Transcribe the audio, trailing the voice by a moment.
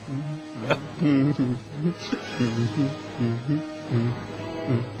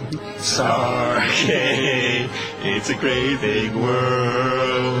Stargate, it's a great big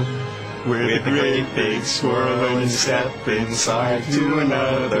world with a great big swirl, and you step inside to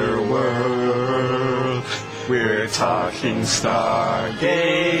another world. We're talking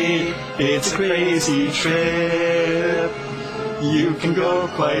Stargate, it's a crazy trip. You can go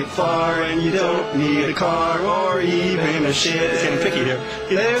quite far and you don't need a car or even a ship. It's getting picky here.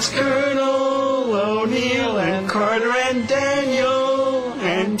 There's Colonel O'Neill and Carter and Daniel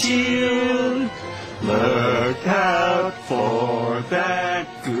and Teal. Look out for that.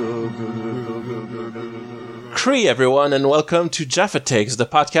 Cree, everyone, and welcome to Jaffa Takes, the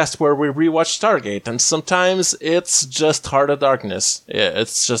podcast where we rewatch Stargate, and sometimes it's just Heart of Darkness.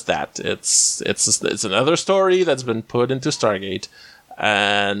 It's just that. It's another story that's been put into Stargate,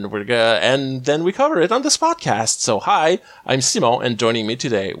 and and then we cover it on this podcast. So hi, I'm Simon, and joining me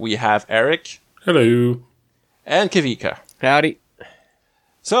today we have Eric. Hello. And Kavika. Howdy.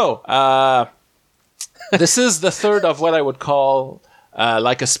 So, this is the third of what I would call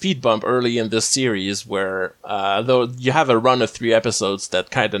like a speed bump early in this series, where though you have a run of 3 episodes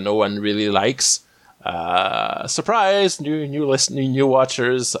that kind of no one really likes. Surprise, new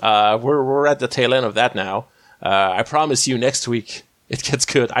watchers. We're at the tail end of that now. I promise you, next week it gets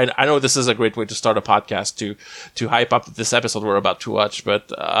good. I know this is a great way to start a podcast to hype up this episode we're about to watch,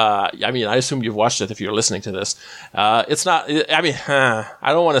 but I mean, I assume you've watched it if you're listening to this. It's not. I mean,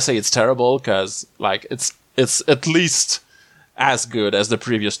 I don't want to say it's terrible, because like it's at least as good as the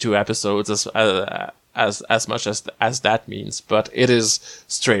previous 2 episodes, as much as that means. But it is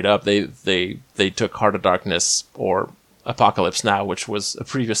straight up. They took Heart of Darkness or Apocalypse Now, which was a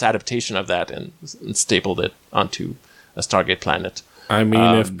previous adaptation of that, and stapled it onto a Stargate planet. I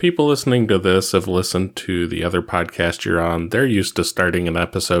mean, if people listening to this have listened to the other podcast you're on, they're used to starting an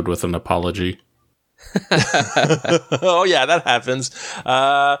episode with an apology. Oh yeah, that happens.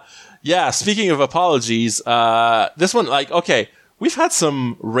 Yeah, speaking of apologies, this one, like, okay, we've had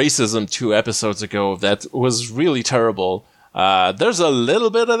some racism 2 episodes ago that was really terrible. There's a little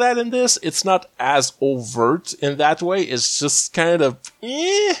bit of that in this. It's not as overt in that way. It's just kind of,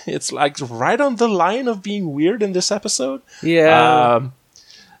 it's like right on the line of being weird in this episode. Yeah.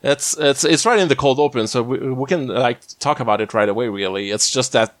 It's right in the cold open, so we can like talk about it right away, really. It's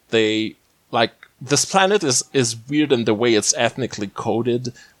just that they, like, this planet is weird in the way it's ethnically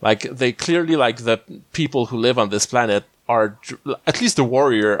coded. Like, they clearly, like, the people who live on this planet are, at least the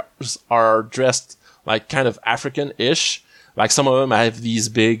warriors, are dressed like kind of African-ish. Like, some of them have these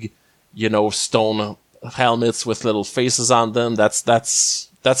big, stone helmets with little faces on them. That's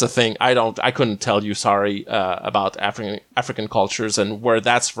a thing. I couldn't tell you, sorry, about African cultures and where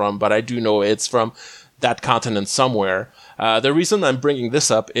that's from, but I do know it's from that continent somewhere. The reason I'm bringing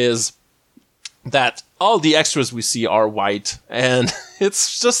this up is that all the extras we see are white, and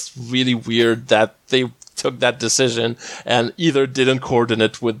it's just really weird that they took that decision and either didn't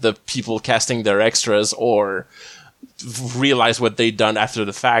coordinate with the people casting their extras or realize what they'd done after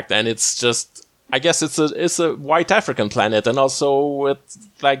the fact. And it's just, I guess it's a white African planet, and also it's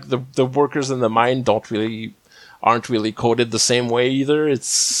like the workers in the mine aren't really coded the same way either.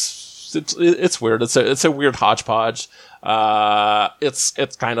 It's weird. It's a weird hodgepodge.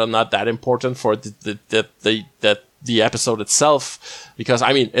 It's kind of not that important for the episode itself, because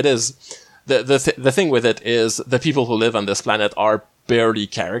I mean, it is the thing with it is the people who live on this planet are barely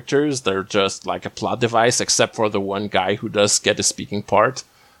characters. They're just like a plot device, except for the one guy who does get a speaking part.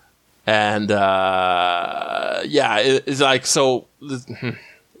 And yeah, it's like, so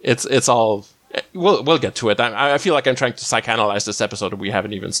it's all. We'll get to it. I feel like I'm trying to psychoanalyze this episode, and we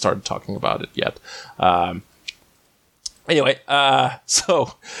haven't even started talking about it yet. Anyway,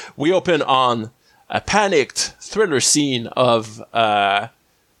 so we open on a panicked thriller scene of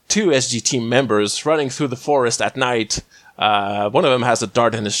 2 SG team members running through the forest at night. One of them has a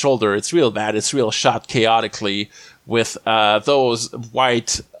dart in his shoulder. It's real bad. It's real shot chaotically with those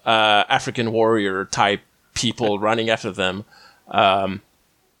white African warrior type people running after them. And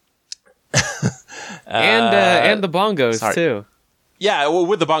the bongos too. Yeah, well,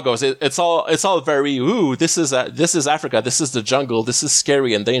 with the bongos, it's all very, this is Africa, this is the jungle, this is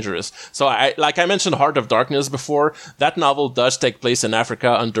scary and dangerous. So I mentioned Heart of Darkness before, that novel does take place in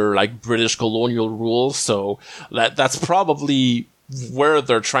Africa under like British colonial rule, so that's probably where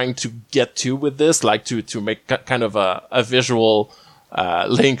they're trying to get to with this, like to make kind of a visual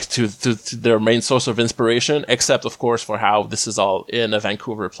link to their main source of inspiration, except of course for how this is all in a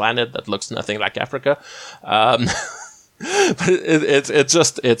Vancouver planet that looks nothing like Africa. But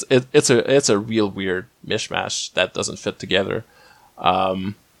it's a real weird mishmash that doesn't fit together.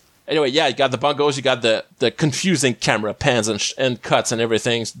 And Anyway, yeah, you got the bungos, you got the confusing camera pans and cuts and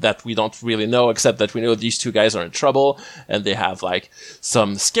everything that we don't really know, except that we know these two guys are in trouble, and they have, like,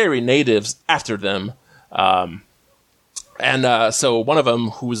 some scary natives after them. So one of them,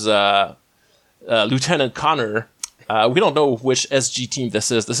 who's Lieutenant Connor, we don't know which SG team this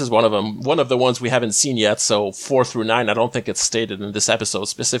is. This is one of them, one of the ones we haven't seen yet, so 4 through 9, I don't think it's stated in this episode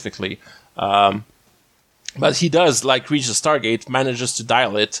specifically. But he does, like, reach the Stargate, manages to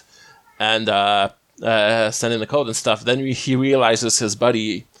dial it, and send in the code and stuff. Then he realizes his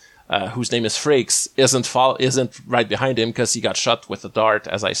buddy, whose name is Frakes, isn't right behind him because he got shot with a dart,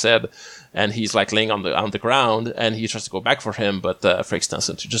 as I said, and he's, like, laying on the ground, and he tries to go back for him, but Frakes tells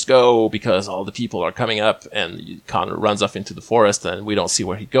him to just go because all the people are coming up, and Connor runs off into the forest, and we don't see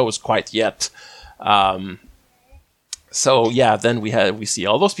where he goes quite yet. So yeah, then we see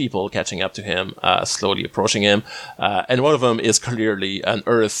all those people catching up to him, slowly approaching him, and one of them is clearly an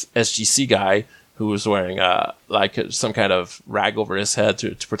Earth SGC guy who's wearing some kind of rag over his head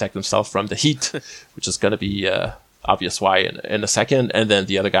to protect himself from the heat, which is going to be obvious why in a second. And then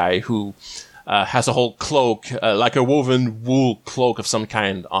the other guy who has a whole cloak, like a woven wool cloak of some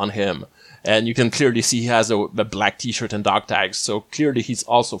kind on him. And you can clearly see he has a black t-shirt and dog tags, so clearly he's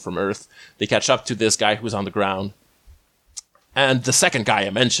also from Earth. They catch up to this guy who's on the ground. And the second guy I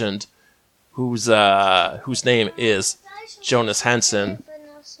mentioned, whose name is Jonas Hansen.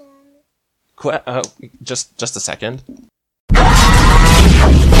 Just a second.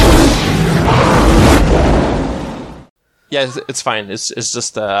 Yeah, it's fine. It's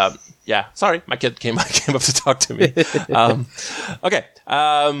just yeah. Sorry, my kid came up to talk to me. Okay.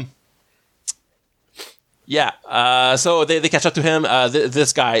 Yeah. So they catch up to him.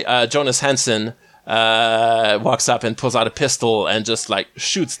 This guy, Jonas Hansen, walks up and pulls out a pistol and just like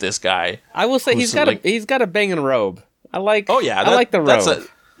shoots this guy. I will say he's got a banging robe. I like. Oh yeah, I like the robe.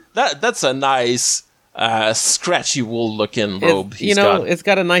 That's a nice scratchy wool looking robe. It's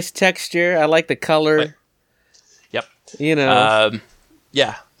got a nice texture. I like the color. Yep.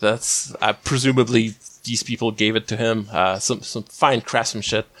 Yeah, that's presumably these people gave it to him. Some fine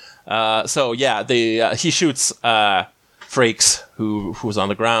craftsmanship. So yeah, he shoots Frakes, who's on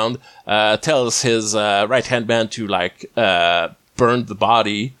the ground. Tells his right hand man to burn the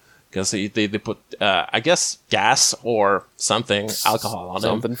body because they put I guess gas or something, alcohol on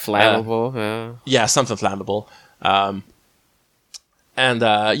something him. flammable. Yeah, something flammable.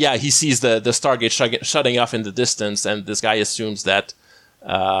 He sees the Stargate shutting off in the distance, and this guy assumes that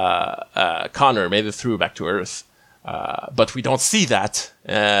Connor made it through back to Earth. But we don't see that,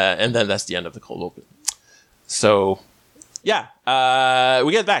 and then that's the end of the cold open. So, yeah,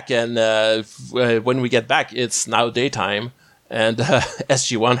 we get back, and when we get back, it's now daytime, and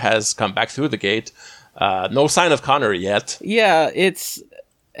SG-1 has come back through the gate. No sign of Connor yet. Yeah, it's...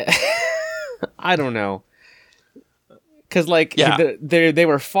 I don't know. Because, they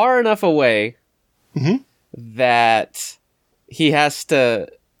were far enough away that he has to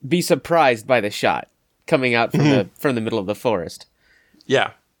be surprised by the shot coming out from the middle of the forest.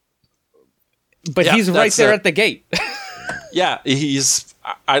 Yeah. But he's right there at the gate. Yeah, he's...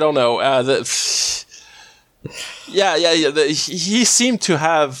 I don't know. He seemed to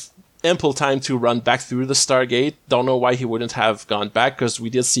have ample time to run back through the Stargate. Don't know why he wouldn't have gone back, because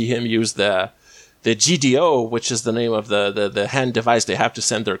we did see him use the GDO, which is the name of the hand device they have to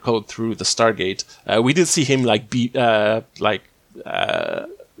send their code through the Stargate. We did see him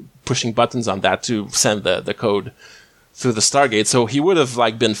pushing buttons on that to send the code through the Stargate. So he would have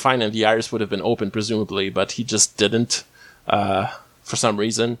been fine, and the iris would have been open presumably, but he just didn't for some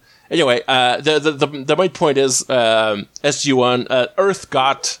reason. Anyway, the main point is SG-1 Earth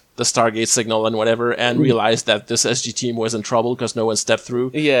got the Stargate signal and whatever, and realized that this SG team was in trouble because no one stepped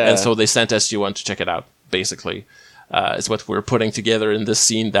through. Yeah. And so they sent SG-1 to check it out, basically. Is what we're putting together in this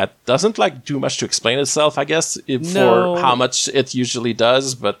scene that doesn't do much to explain itself, I guess, for how much it usually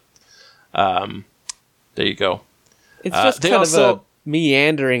does, but there you go. It's just kind of a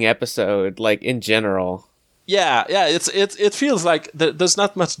meandering episode, in general. Yeah, it feels like there's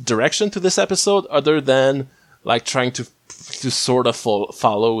not much direction to this episode other than trying to sort of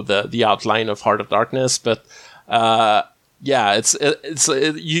follow the outline of Heart of Darkness, but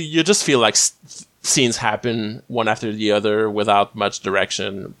you just feel like scenes happen one after the other without much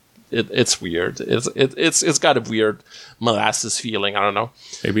direction. It's weird. It's got a weird molasses feeling. I don't know.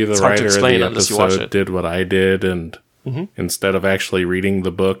 Maybe the writer of the episode did what I did, and instead of actually reading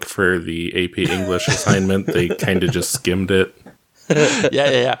the book for the AP English assignment, they kind of just skimmed it.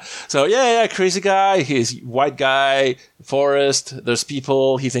 Yeah. So, crazy guy. He's white guy, forest, there's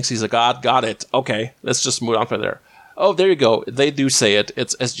people. He thinks he's a god. Got it. Okay, let's just move on from there. Oh, there you go. They do say it.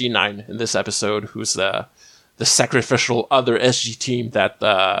 It's SG9 in this episode, who's the sacrificial other SG team that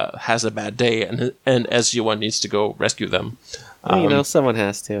has a bad day, and SG1 needs to go rescue them. Well, someone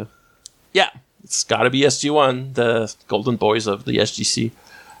has to. Yeah, it's got to be SG1, the golden boys of the SGC.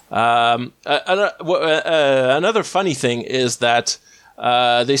 Another funny thing is that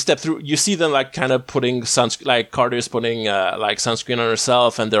they step through. You see them like kind of putting like Carter's putting like sunscreen on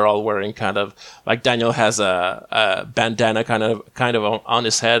herself, and they're all wearing kind of like Daniel has a bandana kind of on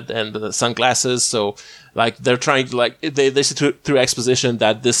his head and the sunglasses. So like they're trying to like they see through exposition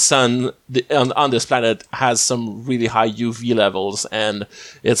that this sun on this planet has some really high UV levels, and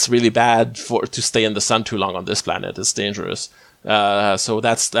it's really bad to stay in the sun too long on this planet. It's dangerous. So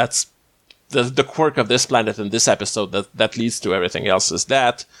that's the quirk of this planet in this episode that leads to everything else is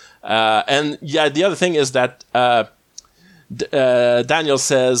that. And yeah, the other thing is that Daniel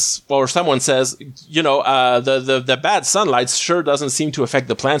says, or someone says, the bad sunlight sure doesn't seem to affect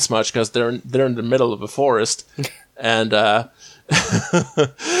the plants much because they're in the middle of a forest. And and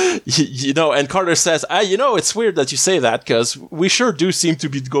Carter says, it's weird that you say that because we sure do seem to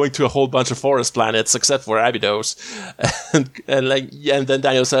be going to a whole bunch of forest planets except for Abydos. And then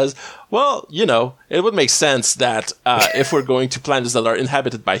Daniel says, well, it would make sense that if we're going to planets that are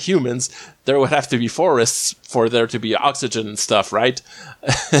inhabited by humans, there would have to be forests for there to be oxygen and stuff, right?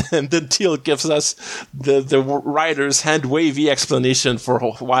 And then Teal gives us the writer's hand-wavy explanation for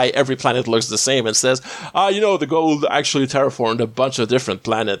why every planet looks the same and says, the gold actually terraformed a bunch of different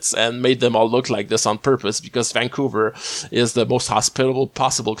planets and made them all look like this on purpose because Vancouver is the most hospitable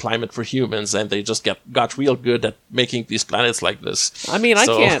possible climate for humans, and they just got real good at making these planets like this. I mean,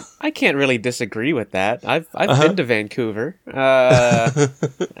 I can't really disagree with that. I've been to Vancouver. It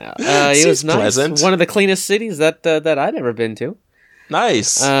was nice. Pleasant. One of the cleanest cities that I'd ever been to.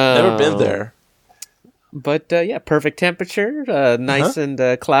 Nice. Never been there. But perfect temperature. Nice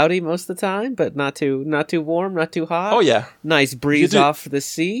and cloudy most of the time, but not too warm, not too hot. Oh yeah, nice breeze off the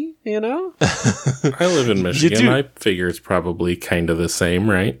sea. I live in Michigan. I figure it's probably kind of the same,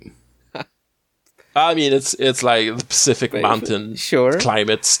 right? I mean, it's like the Pacific Mountain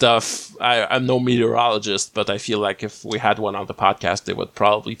climate stuff. I'm no meteorologist, but I feel like if we had one on the podcast, they would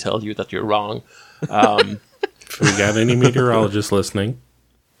probably tell you that you're wrong. If we got any meteorologists listening.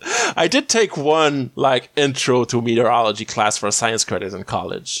 I did take one intro to meteorology class for a science credit in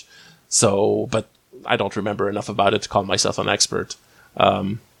college. But I don't remember enough about it to call myself an expert.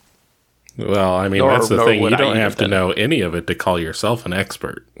 Well, I mean, that's the thing. You don't have to know any of it to call yourself an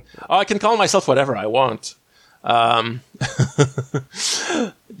expert. Oh, I can call myself whatever I want. Carter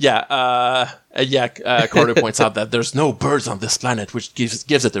points out that there's no birds on this planet, which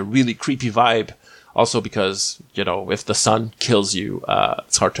gives it a really creepy vibe. Also because, if the sun kills you,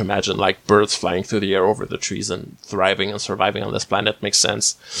 it's hard to imagine birds flying through the air over the trees and thriving and surviving on this planet makes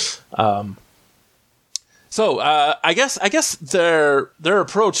sense. So I guess their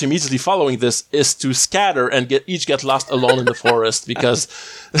approach immediately following this is to scatter and each get lost alone in the forest because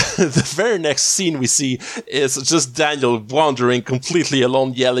the very next scene we see is just Daniel wandering completely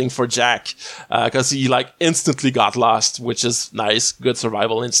alone, yelling for Jack because he instantly got lost, which is nice. Good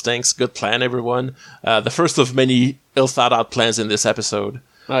survival instincts. Good plan, everyone. The first of many ill thought out plans in this episode.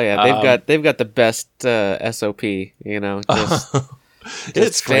 Oh yeah, they've got the best SOP.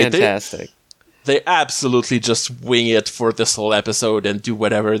 It's fantastic. They absolutely just wing it for this whole episode and do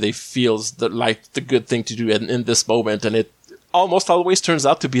whatever they feel the good thing to do in this moment. And it almost always turns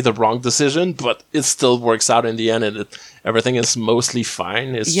out to be the wrong decision, but it still works out in the end and everything is mostly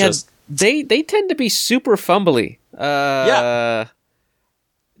fine. It's just... They tend to be super fumbly.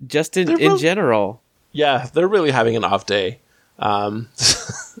 Just in general. Yeah, they're really having an off day.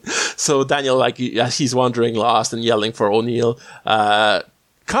 So Daniel, he's wandering lost and yelling for O'Neill.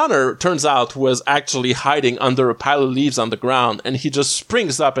 Connor, turns out, was actually hiding under a pile of leaves on the ground, and he just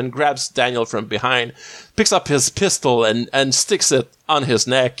springs up and grabs Daniel from behind, picks up his pistol and sticks it on his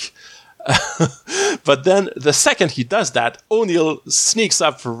neck. But then, the second he does that, O'Neill sneaks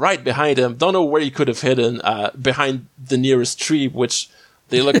up right behind him. Don't know where he could have hidden, behind the nearest tree, which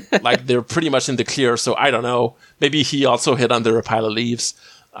they look like they're pretty much in the clear, so I don't know. Maybe he also hid under a pile of leaves,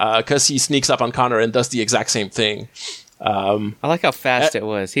 because he sneaks up on Connor and does the exact same thing. I like how fast it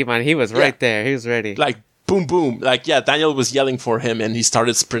was. He was right there. He was ready. Boom, boom. Daniel was yelling for him, and he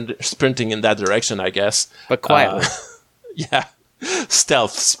started sprinting in that direction, I guess. But quietly.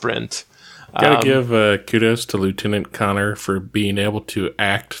 Stealth sprint. Gotta give kudos to Lieutenant Connor for being able to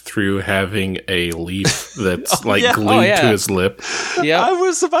act through having a leaf that's glued to his lip. Yeah, I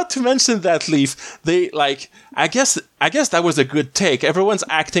was about to mention that leaf. They I guess that was a good take. Everyone's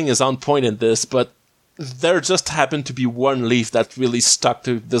acting is on point in this, but there just happened to be one leaf that really stuck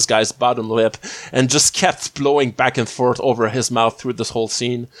to this guy's bottom lip and just kept blowing back and forth over his mouth through this whole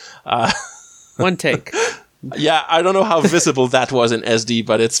scene. One take. Yeah, I don't know how visible that was in SD,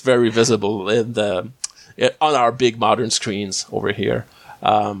 but it's very visible on our big modern screens over here.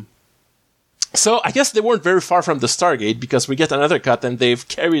 So I guess they weren't very far from the Stargate, because we get another cut and they've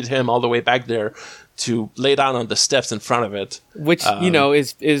carried him all the way back there to lay down on the steps in front of it. Which,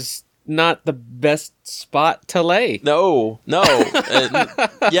 is not the best spot to lay. No.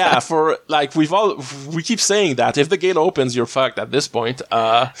 Yeah, for like we keep saying that if the gate opens, you're fucked at this point.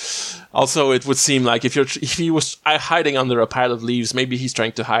 Also, it would seem like if he was hiding under a pile of leaves, maybe he's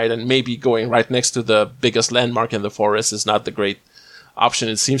trying to hide, and maybe going right next to the biggest landmark in the forest is not the great option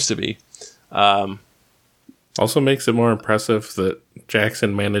it seems to be. Also makes it more impressive that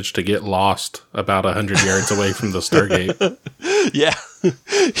Jackson managed to get lost about 100 yards away from the Stargate. Yeah,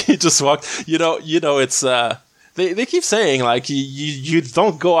 he just walked. It's they keep saying like you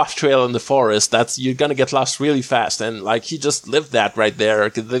don't go off trail in the forest. You're gonna get lost really fast, and like he just lived that right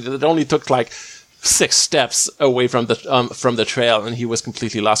there. It only took like 6 steps away from the trail, and he was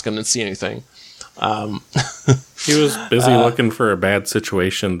completely lost, couldn't see anything. He was busy looking for a bad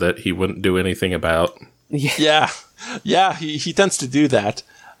situation that he wouldn't do anything about. Yeah, he tends to do that.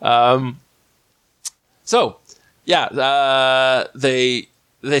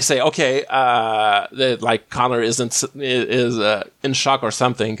 They say, okay, like Connor is in shock or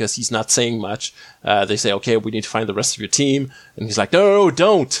something because he's not saying much. They say, okay, we need to find the rest of your team, and he's like, no,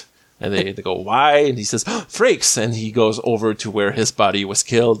 don't. And they go, why? And he says, Frakes! And he goes over to where his body was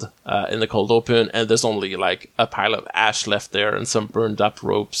killed in the cold open, and there's only like a pile of ash left there and some burned up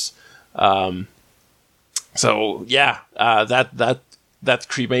ropes. That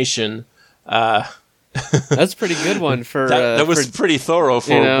cremation. That's a pretty good one for that was pretty thorough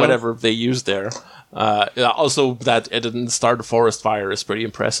for whatever they used there. Also, that it didn't start a forest fire is pretty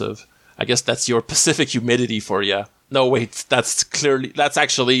impressive. I guess that's your Pacific humidity for you. No, wait, that's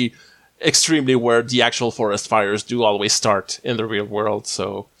actually extremely where the actual forest fires do always start in the real world.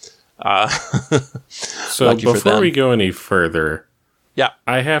 So, so before we go any further, yeah,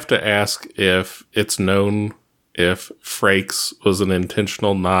 I have to ask if it's known if Frakes was an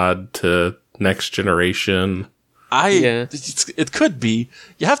intentional nod to Next Generation. It could be.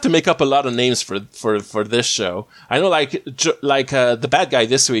 You have to make up a lot of names for this show. I know, the bad guy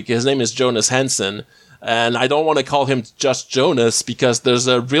this week, his name is Jonas Hansen. And I don't want to call him just Jonas because there's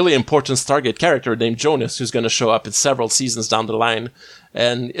a really important Stargate character named Jonas who's going to show up in several seasons down the line.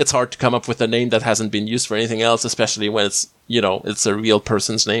 And it's hard to come up with a name that hasn't been used for anything else, especially when it's a real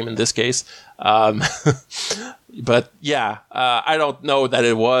person's name in this case. But yeah, I don't know that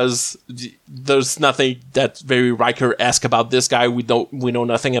it was. There's nothing that's very Riker-esque about this guy. We know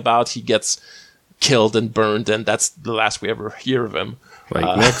nothing about. He gets killed and burned, and that's the last we ever hear of him.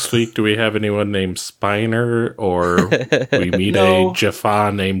 Like next week, do we have anyone named Spiner, or we meet a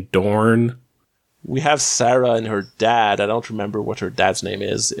Jaffa named Dorn? We have Sarah and her dad. I don't remember what her dad's name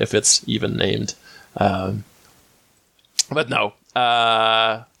is, if it's even named. But no,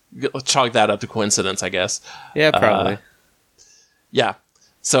 chalk that up to coincidence, I guess. Yeah, probably. Yeah.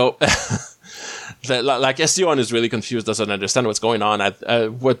 So, Estion is really confused, doesn't understand what's going on.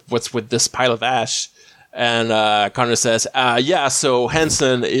 What's with this pile of ash? And Connor says, so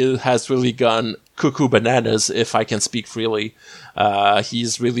Hansen has really gone cuckoo bananas, if I can speak freely.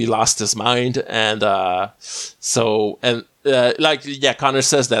 He's really lost his mind. And Connor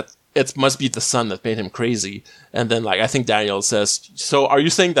says that it must be the sun that made him crazy. And then, I think Daniel says, so are you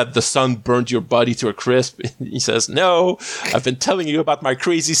saying that the sun burned your body to a crisp? He says, no, I've been telling you about my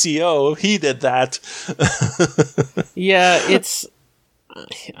crazy CO. He did that. Yeah, it's...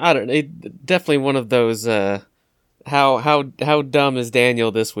 I don't know. Definitely one of those. How dumb is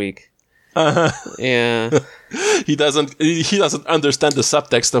Daniel this week? Yeah, he doesn't understand the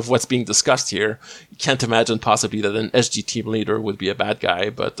subtext of what's being discussed here. You can't imagine possibly that an SG team leader would be a bad guy,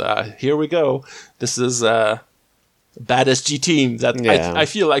 but here we go. This is a bad SG team that I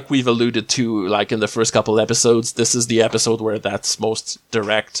feel like we've alluded to, in the first couple episodes. This is the episode where that's most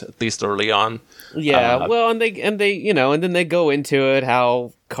direct, at least early on. Yeah, and then they go into it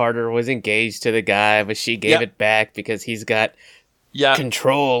how Carter was engaged to the guy, but she gave it back because he's got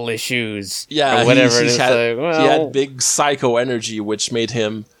control issues. Yeah, or whatever. He had big psycho energy, which made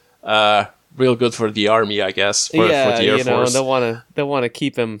him real good for the army, I guess. For the Air Force. They want to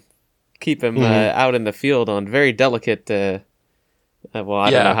keep him out in the field on very delicate. I don't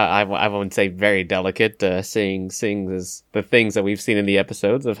know how I won't say very delicate. Seeing the things that we've seen in the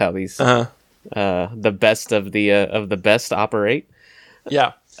episodes of how these. The best of the best operate.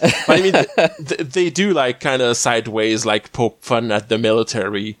 Yeah. But I mean, they do like kind of sideways like poke fun at the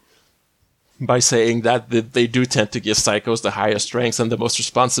military by saying that they do tend to give psychos the highest ranks and the most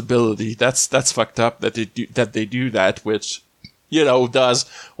responsibility. That's fucked up that they do that, which, you know, does,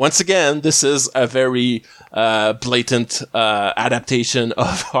 once again, this is a very blatant adaptation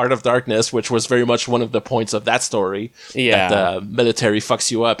of Heart of Darkness, which was very much one of the points of that story. Yeah. That the military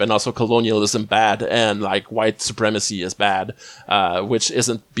fucks you up, and also colonialism bad, and like white supremacy is bad, which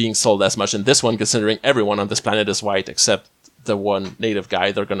isn't being sold as much in this one, considering everyone on this planet is white except the one native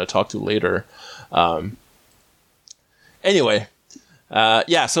guy they're going to talk to later. Anyway.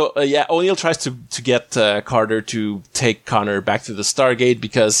 O'Neill tries to get Carter to take Connor back to the Stargate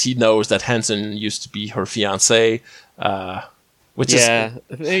because he knows that Hansen used to be her fiancé, which is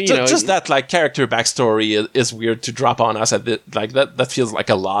just that like character backstory is weird to drop on us at like that feels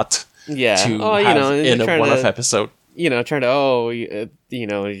like a lot. Yeah, to have in a one-off episode. You know, trying to,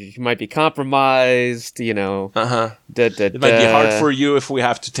 you might be compromised, It might be hard for you if we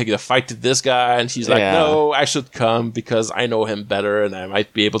have to take the fight to this guy. And she's like, no, I should come because I know him better and I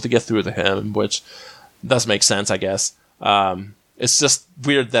might be able to get through to him, which does make sense, I guess. It's just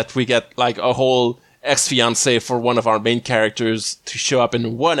weird that we get like a whole ex-fiancé for one of our main characters to show up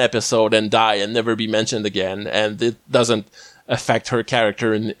in one episode and die and never be mentioned again. And it doesn't affect her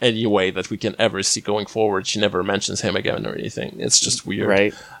character in any way that we can ever see going forward. She never mentions him again or anything. It's just weird.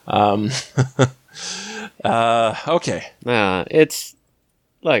 Right. Okay. It's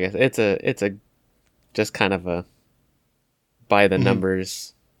like it's a just kind of a by the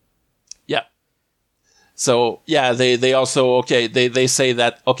numbers. Yeah. So yeah, they also they say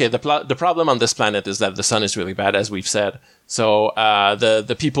that the problem on this planet is that the sun is really bad, as we've said. So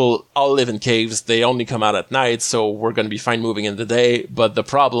the people all live in caves. They only come out at night, so we're going to be fine moving in the day. But the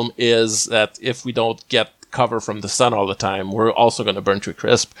problem is that if we don't get cover from the sun all the time, we're also going to burn to a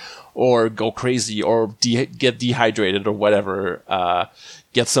crisp or go crazy or get dehydrated or whatever.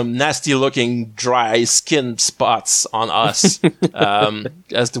 Get some nasty looking dry skin spots on us,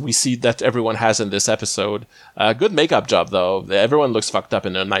 as we see that everyone has in this episode. Good makeup job, though. Everyone looks fucked up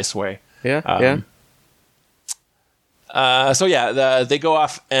in a nice way. Yeah. They go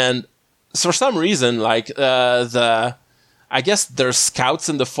off, and for some reason, I guess there's scouts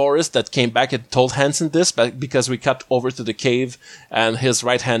in the forest that came back and told Hansen this, because we cut over to the cave, and his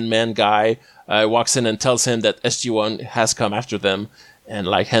right-hand man guy walks in and tells him that SG-1 has come after them, and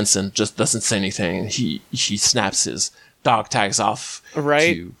like Hansen just doesn't say anything. He snaps his dog tags off,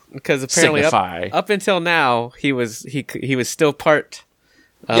 right? Because apparently up until now he was still part.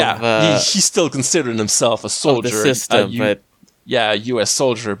 He still considered himself a soldier, of the system, a U.S.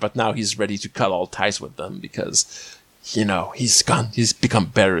 soldier, but now he's ready to cut all ties with them because, he's become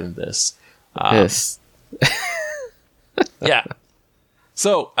better in this. Yes. Yeah.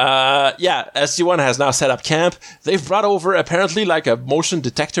 So, SG-1 has now set up camp. They've brought over apparently like a motion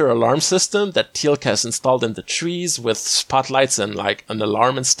detector alarm system that Teal'c has installed in the trees with spotlights and like an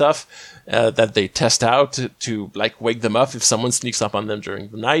alarm and stuff that they test out to like wake them up if someone sneaks up on them during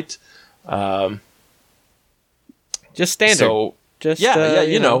the night. Just standard. So, they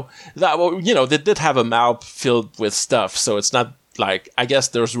did have a map filled with stuff, so it's not like, I guess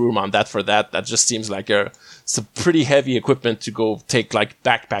there's room on that for that. That just seems like it's a pretty heavy equipment to go take like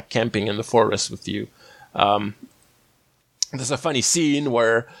backpack camping in the forest with you. There's a funny scene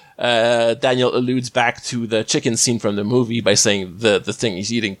where Daniel alludes back to the chicken scene from the movie by saying the thing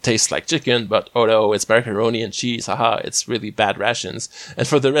he's eating tastes like chicken, but oh no, it's macaroni and cheese. Haha, it's really bad rations. And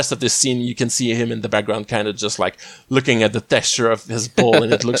for the rest of this scene, you can see him in the background kind of just like looking at the texture of his bowl,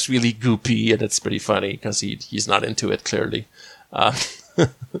 and it looks really goopy, and it's pretty funny because he's not into it, clearly. They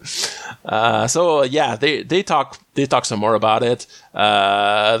talk some more about it.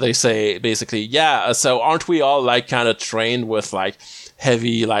 They say basically, so aren't we all like kind of trained with like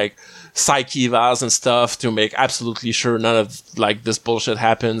heavy like psyche evals and stuff to make absolutely sure none of like this bullshit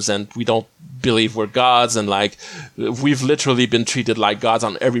happens, and we don't believe we're gods, and like we've literally been treated like gods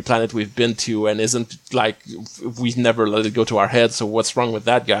on every planet we've been to, and isn't like we never let it go to our head, so what's wrong with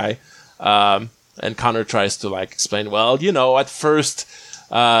that guy? And Connor tries to like explain, well, at first,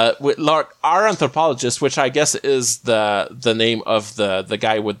 with our anthropologist, which I guess is the name of the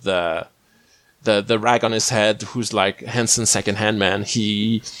guy with the rag on his head, who's like Hansen's second-hand man,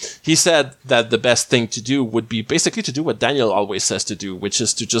 he said that the best thing to do would be basically to do what Daniel always says to do, which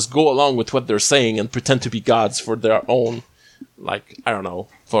is to just go along with what they're saying and pretend to be gods for their own, like, I don't know,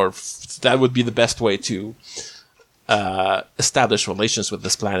 that would be the best way to establish relations with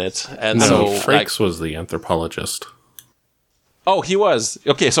this planet. And Frakes was the anthropologist. Oh, he was.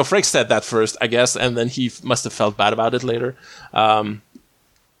 Okay, so Frakes said that first, I guess, and then he must have felt bad about it later.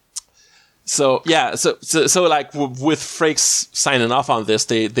 So yeah, so like with Frakes signing off on this,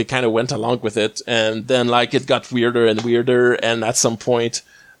 they kind of went along with it, and then like it got weirder and weirder, and at some point,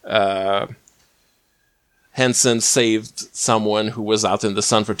 Henson saved someone who was out in the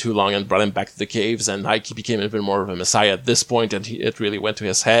sun for too long and brought him back to the caves, and like he became even more of a messiah at this point, and it really went to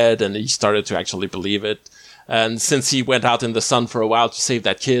his head, and he started to actually believe it. And since he went out in the sun for a while to save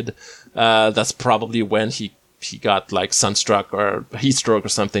that kid, that's probably when he got like sunstruck or heat stroke or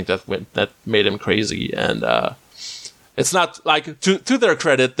something that made him crazy. And it's not like, to their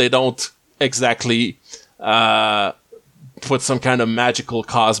credit, they don't exactly put some kind of magical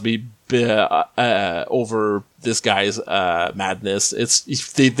Cosby over this guy's madness.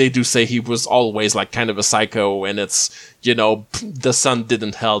 They do say he was always like kind of a psycho, and it's, you know, the sun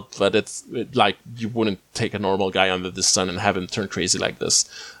didn't help, but like you wouldn't take a normal guy under the sun and have him turn crazy like this.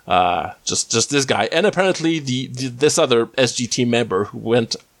 Just this guy, and apparently this other SG team member who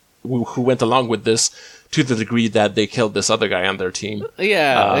went along with this to the degree that they killed this other guy on their team.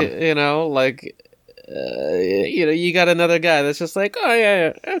 Yeah, you know, like you got another guy that's just like, oh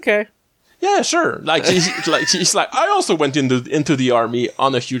yeah, okay. Yeah, sure. Like he's like, I also went into the army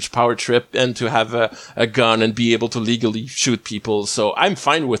on a huge power trip and to have a gun and be able to legally shoot people. So I'm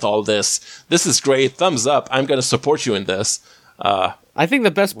fine with all this. This is great. Thumbs up. I'm going to support you in this. I think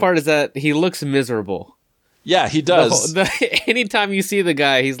the best part is that he looks miserable. Yeah, he does. Anytime you see the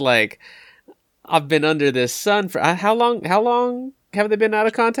guy, he's like, I've been under this sun for how long? How long have they been out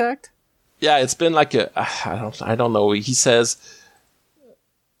of contact? Yeah, it's been like I don't know. He says,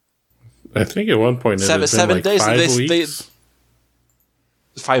 I think at one point it had been 7 like days. 5 weeks.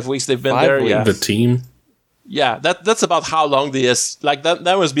 5 weeks they've been 5 there. weeks. Yeah, The team. yeah. That's about how long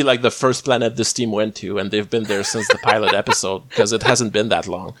that must be like the first planet this team went to, and they've been there since the pilot episode, because it hasn't been that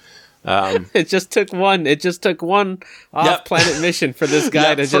long. It just took one. It just took one off-planet mission for this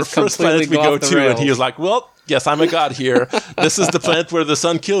guy to just first completely planet we go go off the to, rails. and he was like, "Well, yes, I'm a god here. This is the planet where the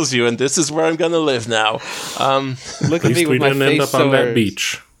sun kills you, and this is where I'm gonna live now." Look At at me least we with my didn't end face up on that sores.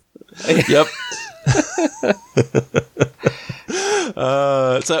 beach. Yep.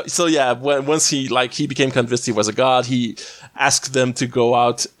 So yeah, once he became convinced he was a god, he asked them to go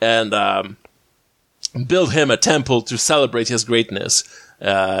out and build him a temple to celebrate his greatness.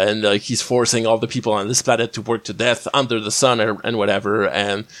 And he's forcing all the people on this planet to work to death under the sun and whatever,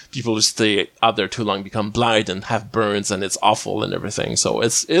 and people who stay out there too long become blind and have burns, and it's awful and everything. So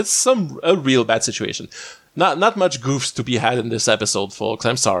it's a real bad situation. Not much goofs to be had in this episode, folks.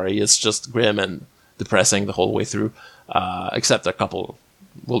 I'm sorry. It's just grim and depressing the whole way through, except a couple.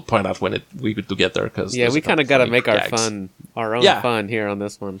 We'll point out when we do get there, because we kind of got to make gags. our own fun here on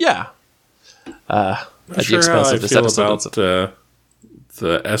this one. Yeah. Not At sure the how expense I of this feel episode. about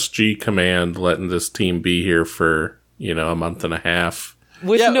the SG command letting this team be here for a month and a half.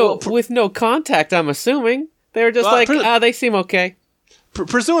 With no contact, I'm assuming they were just they seem okay.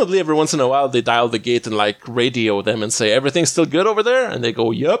 Presumably, every once in a while, they dial the gate and like radio them and say, "Everything's still good over there," and they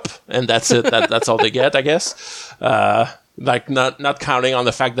go, "Yup," and that's it. That's all they get, I guess. Like not counting on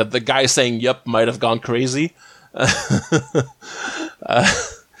the fact that the guy saying "yup" might have gone crazy.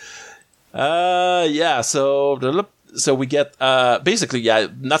 Yeah. So we get basically,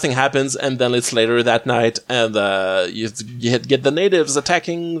 nothing happens, and then it's later that night, and you get the natives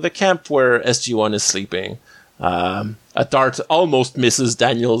attacking the camp where SG-1 is sleeping. A dart almost misses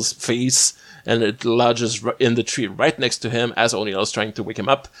Daniel's face, and it lodges in the tree right next to him as O'Neill is trying to wake him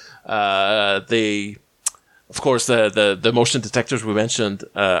up. Of course, the motion detectors we mentioned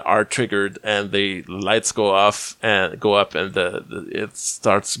are triggered, and the lights go off and go up, and it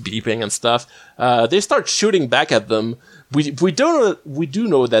starts beeping and stuff. They start shooting back at them. We do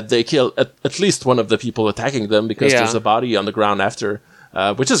know that they kill at least one of the people attacking them, because there's a body on the ground after,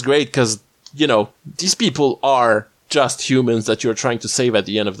 which is great, because these people are just humans that you're trying to save at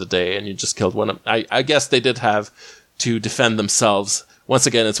the end of the day, and you just killed one of them. I guess they did have to defend themselves. Once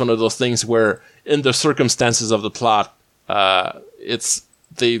again, it's one of those things where, in the circumstances of the plot,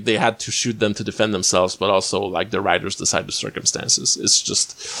 they had to shoot them to defend themselves, but also like the writers decide the circumstances. It's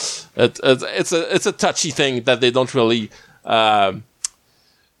just it's a touchy thing that they don't really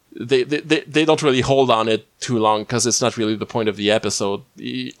they don't really hold on it too long, because it's not really the point of the episode.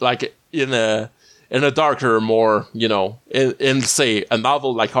 Like in a darker, more, in say a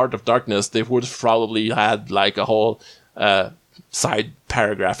novel like Heart of Darkness, they would have probably had like a whole side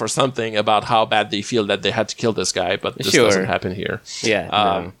paragraph or something about how bad they feel that they had to kill this guy, but this doesn't happen here.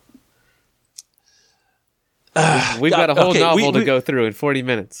 Yeah. We've got a whole novel to go through in 40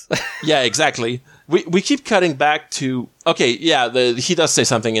 minutes. Yeah, exactly. We keep cutting back to he does say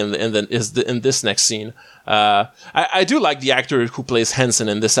something in this next scene. I do like the actor who plays Henson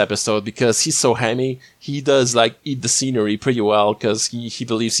in this episode because he's so hammy. He does like eat the scenery pretty well because he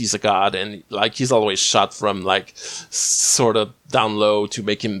believes he's a god, and like he's always shot from like sort of down low to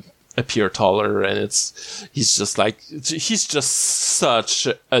make him appear taller, and he's just such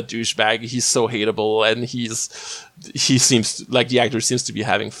a douchebag. He's so hateable, and he seems like the actor seems to be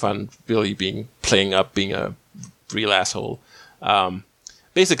having fun really playing up being a real asshole.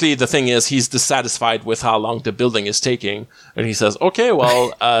 Basically the thing is he's dissatisfied with how long the building is taking, and he says, okay,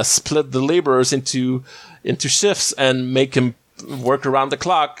 well, split the laborers into shifts and make him work around the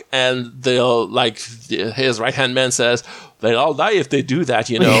clock, and they'll, like, his right-hand man says, they'll all die if they do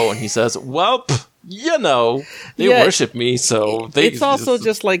that, and he says, well, they worship me, so they... It's also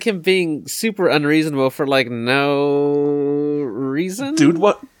just, like, him being super unreasonable for, like, no reason? Dude,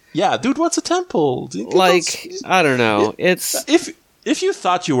 what? Yeah, dude, what's a temple? Like, I don't know, it's... If you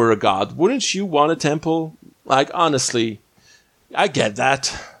thought you were a god, wouldn't you want a temple? Like, honestly, I get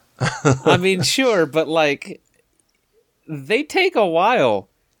that. I mean, sure, but, like... They take a while,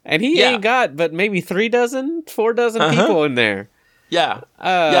 and he ain't got but maybe 4 dozen people in there. Yeah,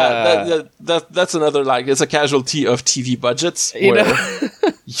 that's another, like, it's a casualty of TV budgets where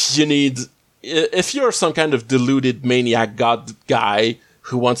you need, if you're some kind of deluded maniac god guy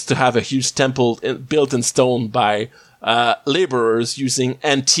who wants to have a huge temple built in stone by laborers using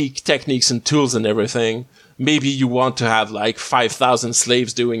antique techniques and tools and everything, maybe you want to have like 5,000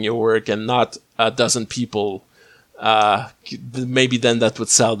 slaves doing your work and not a dozen people. Maybe then that would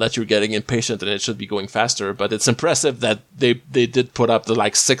sell that you're getting impatient and it should be going faster. But it's impressive that they did put up the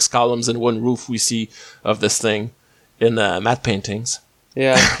like 6 columns and 1 roof we see of this thing in matte paintings.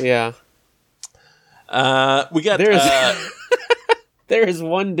 Yeah. We got there is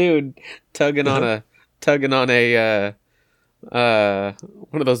one dude tugging on a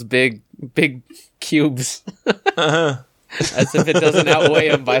one of those big cubes. As if it doesn't outweigh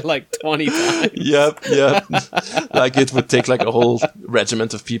him by like 20 times. Yep. Like it would take like a whole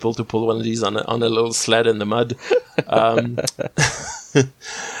regiment of people to pull one of these on a little sled in the mud.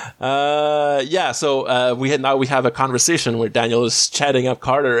 So we have a conversation where Daniel is chatting up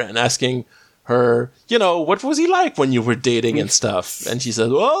Carter and asking her, what was he like when you were dating and stuff? And she says,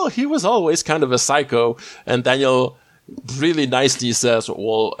 well, he was always kind of a psycho. And Daniel really nicely says,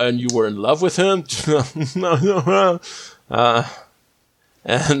 well, and you were in love with him?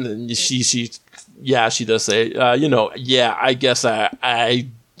 And she does say, I guess I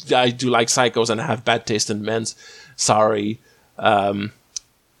do like psychos and I have bad taste in men. Sorry. And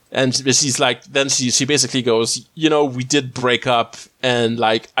she's like, then she basically goes, we did break up, and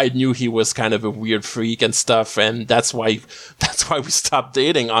like I knew he was kind of a weird freak and stuff, and that's why we stopped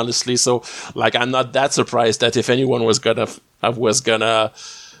dating, honestly. So like I'm not that surprised that if anyone was gonna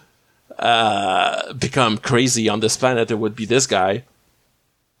become crazy on this planet, it would be this guy.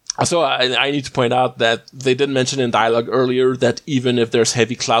 So I need to point out that they did mention in dialogue earlier that even if there's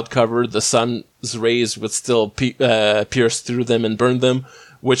heavy cloud cover, the sun's rays would still pierce through them and burn them,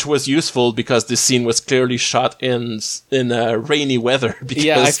 which was useful because this scene was clearly shot in rainy weather.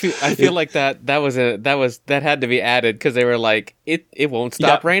 I feel like that had to be added because they were like, it won't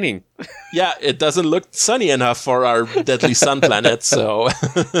stop raining. Yeah, it doesn't look sunny enough for our deadly sun planet. So,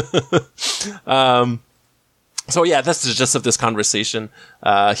 so yeah, that's the gist of this conversation.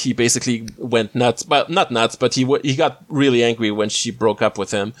 He basically went nuts, well, not nuts, but he got really angry when she broke up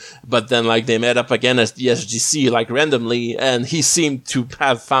with him. But then, like, they met up again at the SGC, like, randomly, and he seemed to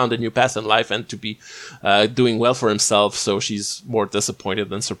have found a new path in life and to be doing well for himself. So she's more disappointed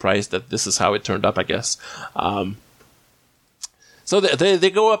than surprised that this is how it turned up, I guess. So they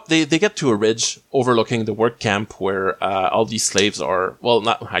go up, they get to a ridge overlooking the work camp where all these slaves are, well,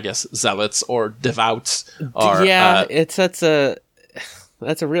 not, I guess, zealots or devouts. Are, that's a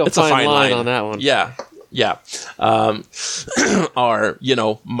real fine line on that one. Yeah. Are,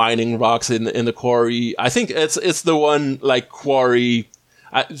 mining rocks in the quarry. I think it's the one, like, quarry.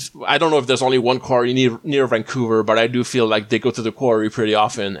 I don't know if there's only one quarry near Vancouver, but I do feel like they go to the quarry pretty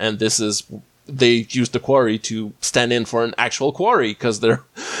often, and they use the quarry to stand in for an actual quarry because they're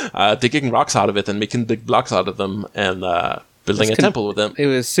digging rocks out of it and making big blocks out of them and building a temple with them. It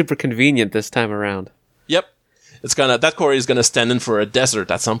was super convenient this time around. Yep. That quarry is gonna stand in for a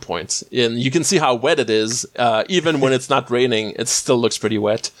desert at some point. And you can see how wet it is. Even when it's not raining, it still looks pretty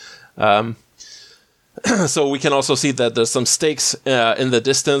wet. So we can also see that there's some stakes in the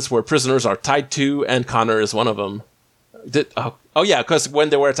distance where prisoners are tied to, and Connor is one of them. Yeah, because when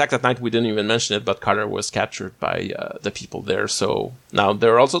they were attacked at night, we didn't even mention it, but Carter was captured by the people there, so now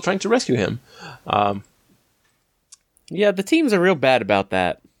they're also trying to rescue him. Yeah, the teams are real bad about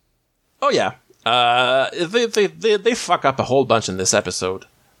that. Oh yeah, they fuck up a whole bunch in this episode.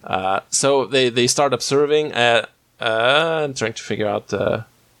 So they start observing. I'm trying to figure out.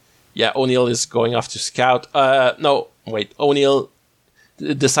 O'Neill is going off to scout. O'Neill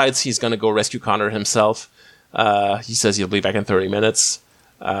decides he's going to go rescue Connor himself. He says he'll be back in 30 minutes.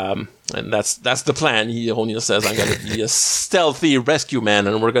 And that's the plan. O'Neill says, I'm going to be a stealthy rescue man,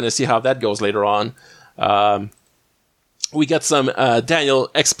 and we're going to see how that goes later on. We get some Daniel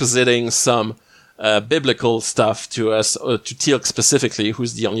expositing some biblical stuff to us, to Teal'c specifically,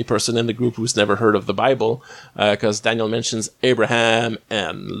 who's the only person in the group who's never heard of the Bible, because Daniel mentions Abraham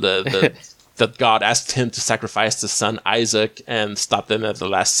and that God asked him to sacrifice his son Isaac and stopped them at the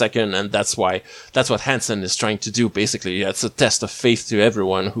last second, and that's what Hansen is trying to do, basically. It's a test of faith to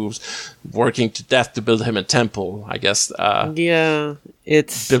everyone who's working to death to build him a temple, I guess.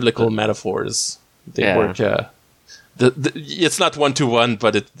 It's... biblical metaphors. They work... it's not one-to-one,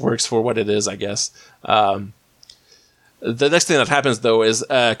 but it works for what it is, I guess. The next thing that happens, though, is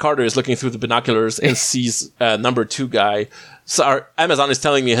Carter is looking through the binoculars and sees number 2 guy. So our Amazon is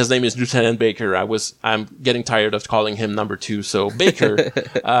telling me his name is Lieutenant Baker. I'm getting tired of calling him number 2. So Baker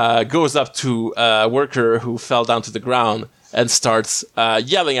goes up to a worker who fell down to the ground and starts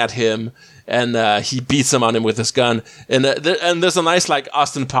yelling at him. And he beats him on him with his gun. And there's a nice, like,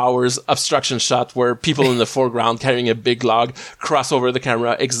 Austin Powers obstruction shot where people in the foreground carrying a big log cross over the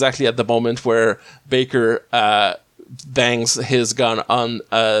camera exactly at the moment where Baker bangs his gun on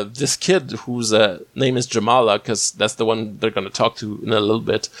this kid whose name is Jamala, because that's the one they're going to talk to in a little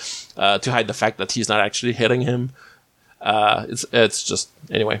bit, to hide the fact that he's not actually hitting him. It's just...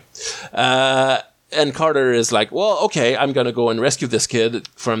 Anyway. And Carter is like, well, okay, I'm going to go and rescue this kid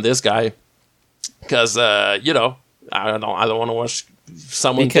from this guy. Because, I don't want to watch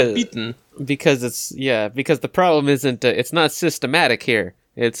someone get beaten. Because the problem isn't, it's not systematic here.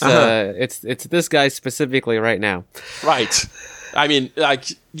 It's this guy specifically right now. Right. I mean,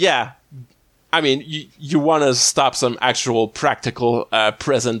 you want to stop some actual practical,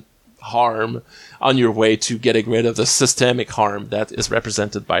 present harm on your way to getting rid of the systemic harm that is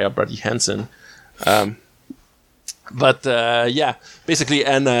represented by our buddy Hansen. Basically,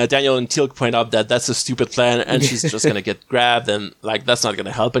 and Daniel and Teal'c point out that that's a stupid plan, and she's just going to get grabbed, and, like, that's not going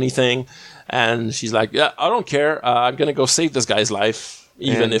to help anything. And she's like, yeah, I don't care. I'm going to go save this guy's life,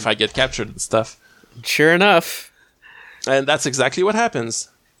 even if I get captured and stuff. Sure enough. And that's exactly what happens.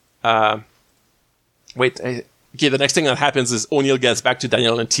 The next thing that happens is O'Neill gets back to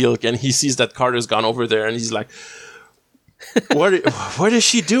Daniel and Teal'c, and he sees that Carter's gone over there, and he's like, what is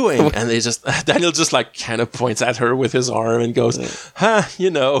she doing? And Daniel just, like, kind of points at her with his arm and goes,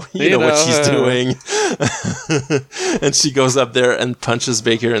 you know what she's doing. And she goes up there and punches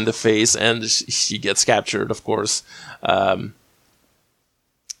Baker in the face, and she gets captured, of course.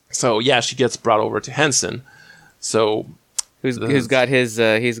 She gets brought over to Hansen. So who's got his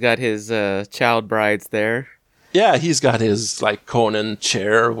child brides there? Yeah, he's got his, like, Conan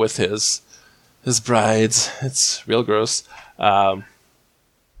chair with his brides. It's real gross. And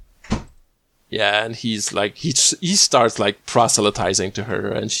he's like, he starts, like, proselytizing to her,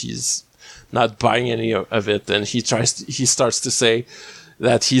 and she's not buying any of it. And he starts to say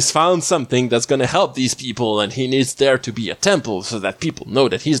that he's found something that's going to help these people, and he needs there to be a temple so that people know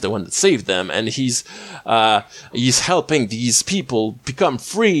that he's the one that saved them, and he's helping these people become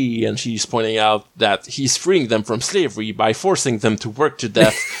free. And she's pointing out that he's freeing them from slavery by forcing them to work to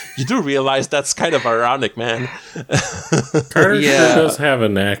death. You do realize that's kind of ironic, man. Carter does have a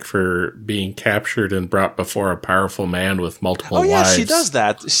knack for being captured and brought before a powerful man with multiple wives. Oh yeah, she does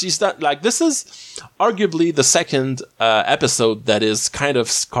that. She's not, like, this is arguably the second episode that is kind of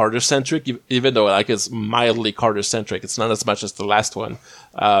Carter-centric, even though, like, it's mildly Carter-centric. It's not as much as the last one.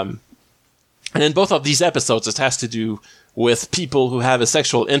 And in both of these episodes, it has to do with people who have a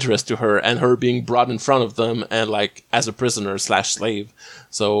sexual interest to her and her being brought in front of them and, like, as a prisoner / slave.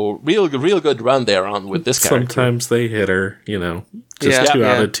 So real good run there on with this character. Sometimes they hit her, just 2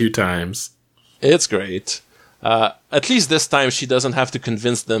 out of 2 times. It's great. At least this time she doesn't have to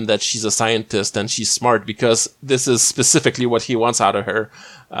convince them that she's a scientist and she's smart, because this is specifically what he wants out of her.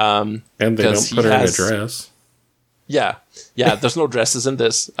 And they don't put her in a dress. Yeah, there's no dresses in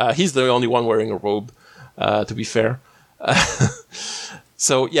this. He's the only one wearing a robe, to be fair.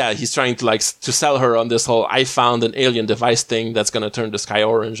 So yeah, he's trying to to sell her on this whole I found an alien device thing that's going to turn the sky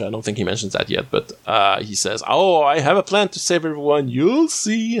orange. I don't think he mentions that yet, but he says, "Oh, I have a plan to save everyone. You'll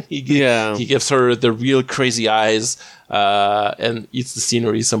see." And he gives her the real crazy eyes and eats the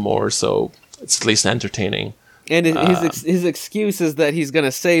scenery some more, so it's at least entertaining. And his excuse is that he's going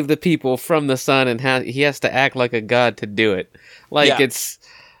to save the people from the sun, and he has to act like a god to do it. It's,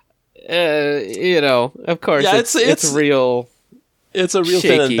 of course, it's real. It's a real shaky.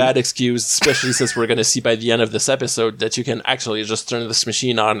 thin and bad excuse, especially since we're going to see by the end of this episode that you can actually just turn this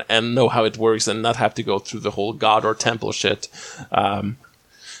machine on and know how it works and not have to go through the whole god or temple shit.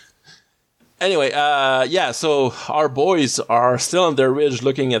 Anyway, so our boys are still on their ridge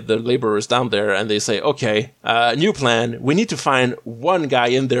looking at the laborers down there, and they say, okay, new plan. We need to find one guy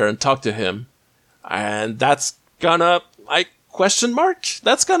in there and talk to him. And that's gonna, question mark?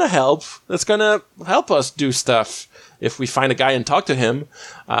 That's gonna help. That's gonna help us do stuff if we find a guy and talk to him.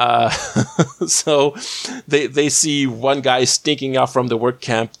 So they see one guy sneaking off from the work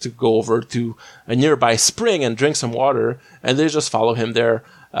camp to go over to a nearby spring and drink some water, and they just follow him there.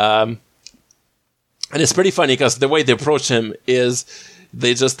 And it's pretty funny because the way they approach him is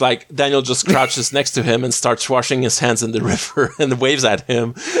they just Daniel just crouches next to him and starts washing his hands in the river and waves at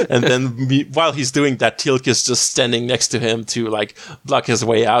him. And then while he's doing that, Teal'c is just standing next to him to block his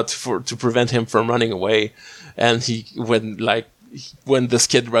way out to prevent him from running away. And when this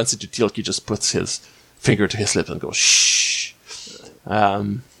kid runs into Teal'c, he just puts his finger to his lip and goes, shh.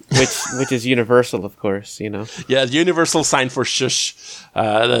 Which is universal, of course, Yeah, the universal sign for shush.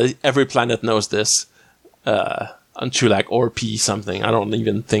 Every planet knows this. On Chulak or P something. I don't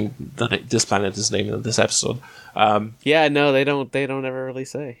even think that this planet is named in this episode. No, they don't ever really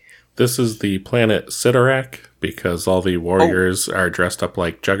say. This is the planet Sidorak because all the warriors are dressed up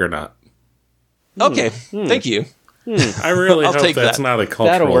like Juggernaut. Okay, thank you. I really hope that's not a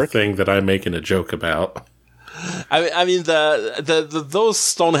cultural thing that I'm making a joke about. I mean, those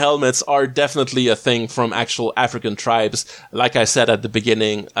stone helmets are definitely a thing from actual African tribes. Like I said at the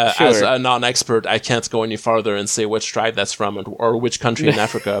beginning, as a non-expert, I can't go any farther and say which tribe that's from or which country in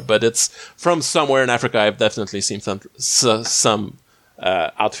Africa. But it's from somewhere in Africa. I've definitely seen some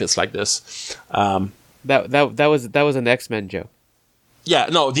outfits like this. That was an X-Men joke. Yeah,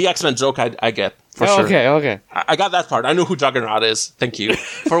 no, the X-Men joke I get. For sure. Okay. I got that part. I knew who Juggernaut is. Thank you.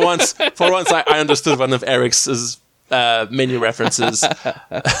 For once, I understood one of Eric's many references. I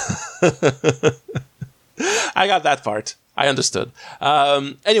got that part. I understood.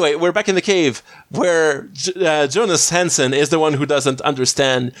 Anyway, we're back in the cave where Jonas Hansen is the one who doesn't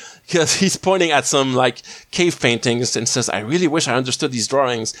understand because he's pointing at some cave paintings and says, "I really wish I understood these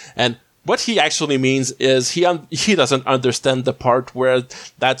drawings." And what he actually means is he doesn't understand the part where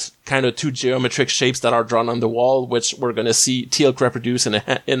that's kind of two geometric shapes that are drawn on the wall, which we're going to see Teal'c reproduce in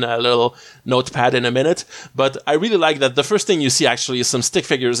a little notepad in a minute. But I really like that the first thing you see actually is some stick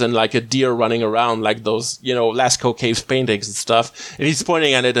figures and a deer running around like those, Lascaux Caves paintings and stuff. And he's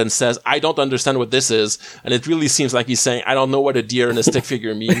pointing at it and says, "I don't understand what this is." And it really seems like he's saying, "I don't know what a deer and a stick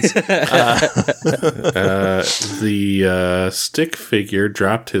figure means." The stick figure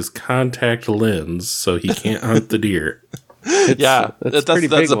dropped his contact lens, so he can't hunt the deer. That's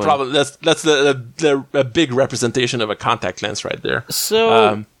the problem. That's the big representation of a contact lens right there.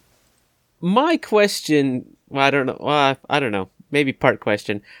 So, my question, I don't know, maybe part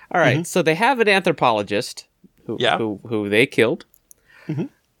question. All right, so they have an anthropologist who they killed. Mm-hmm.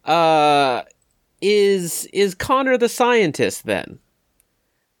 Is Connor the scientist then?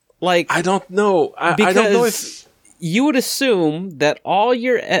 I don't know. I don't know if you would assume that all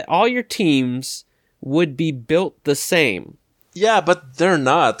your teams would be built the same. Yeah, but they're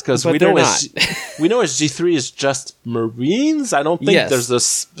not, because we know SG3 is just Marines. I don't think there's a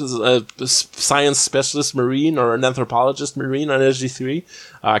science specialist Marine or an anthropologist Marine on SG3.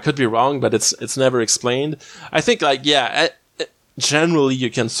 I could be wrong, but it's never explained. I think, generally you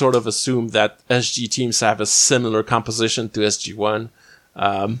can sort of assume that SG teams have a similar composition to SG1.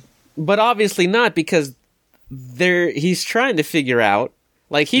 But obviously not, because he's trying to figure out,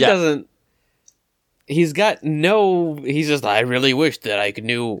 doesn't... He's just, I really wish that I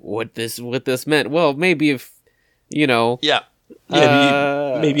knew what this meant. Well, maybe if, Yeah.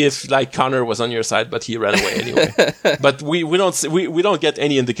 Maybe if Connor was on your side, but he ran away anyway. But we don't get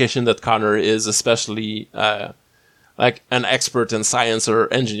any indication that Connor is especially an expert in science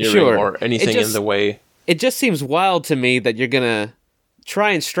or engineering or anything in the way. It just seems wild to me that you're gonna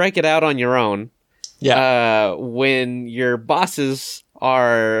try and strike it out on your own. Yeah. When your bosses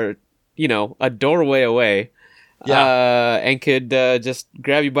are, a doorway away. Yeah. And could just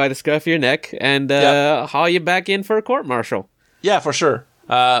grab you by the scruff of your neck and haul you back in for a court-martial. Yeah, for sure.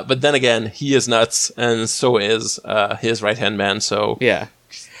 But then again, he is nuts, and so is his right-hand man, so... Yeah.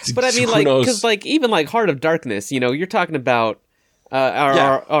 But I mean, like, because, like, even, like, Heart of Darkness, you're talking about...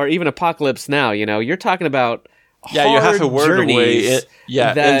 or even Apocalypse Now, you're talking about you're half a word away in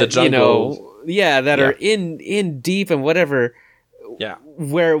the jungle. That are in deep and whatever... Yeah,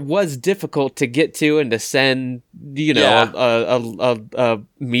 where it was difficult to get to and to send, a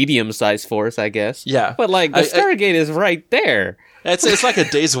medium-sized force, I guess. Yeah, but like the Stargate is right there. It's like a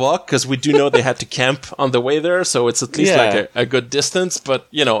day's walk because we do know they had to camp on the way there, so it's at least like a good distance. But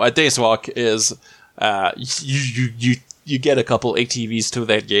a day's walk is you get a couple ATVs to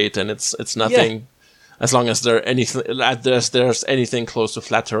that gate, and it's nothing. As long as there's anything close to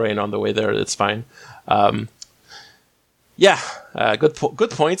flat terrain on the way there, it's fine.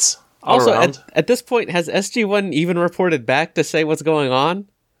 Good points. Also, at this point, has SG-1 even reported back to say what's going on?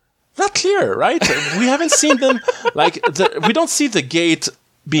 Not clear, right? We haven't seen them. We don't see the gate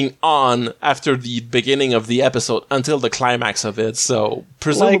being on after the beginning of the episode until the climax of it. So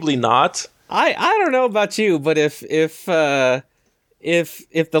presumably not. I don't know about you, but if the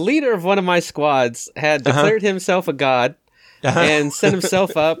leader of one of my squads had declared himself a god and set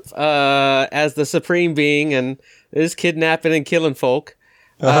himself up as the supreme being and is kidnapping and killing folk,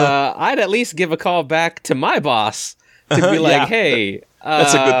 I'd at least give a call back to my boss to be like, hey,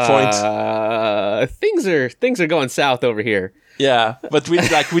 that's a good point. Things are going south over here. Yeah, but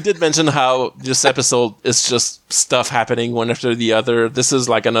we did mention how this episode is just stuff happening one after the other. This is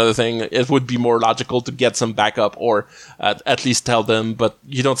like another thing. It would be more logical to get some backup or at least tell them, but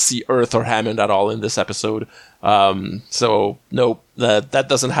you don't see Earth or Hammond at all in this episode. So nope, that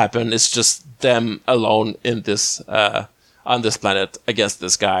doesn't happen. It's just them alone in this on this planet against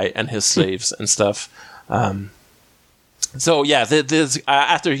this guy and his slaves and stuff. So yeah, this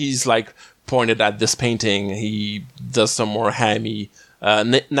after he's like pointed at this painting, he does some more hammy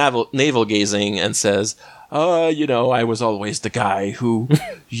navel gazing and says, I was always the guy who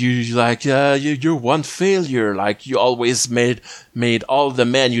you're one failure. Like you always made all the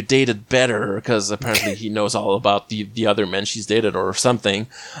men you dated better, because apparently he knows all about the other men she's dated or something.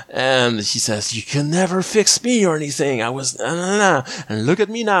 And he says, you can never fix me or anything. I was, and look at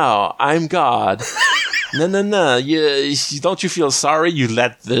me now. I'm God. No. Don't you feel sorry you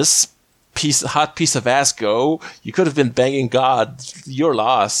let this hot piece of ass go? You could have been banging God. Your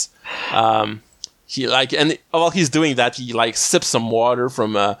loss. While he's doing that, he sips some water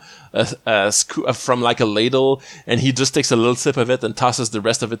from from a ladle, and he just takes a little sip of it and tosses the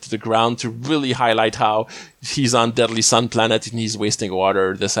rest of it to the ground to really highlight how he's on Deadly Sun Planet and he's wasting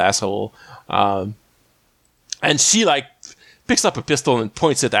water. This asshole. And she picks up a pistol and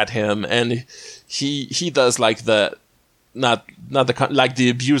points it at him, and he does not the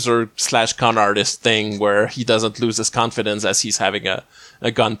abuser / con artist thing where he doesn't lose his confidence as he's having a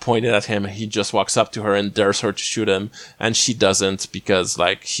gun pointed at him. He just walks up to her and dares her to shoot him, and she doesn't because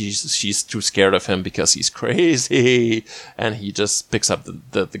she's too scared of him because he's crazy, and he just picks up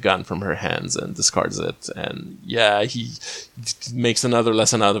the gun from her hands and discards it. And he makes another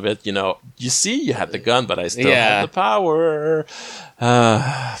lesson out of it. You see, you had the gun, but I still have the power.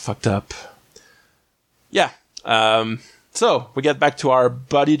 Fucked up. Yeah. So we get back to our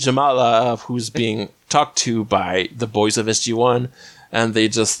buddy Jamala, who's being talked to by the boys of SG-1, and they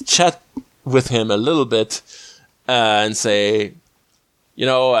just chat with him a little bit and say,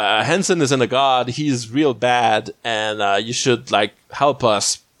 Henson isn't a god, he's real bad, and you should help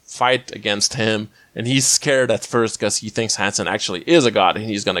us fight against him. And he's scared at first because he thinks Hanson actually is a god and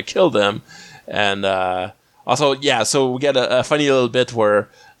he's gonna kill them. And so we get a funny little bit where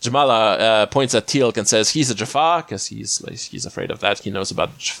Jamala points at Teal'c and says he's a Jaffa because he's afraid of that. He knows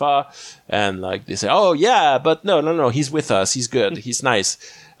about Jaffa, and they say, "Oh yeah, but no, he's with us. He's good. He's nice."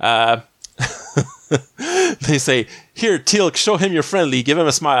 They say, "Here, Teal'c, show him you're friendly. Give him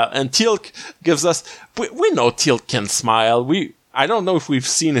a smile." And Teal'c gives us. We know Teal'c can smile. I don't know if we've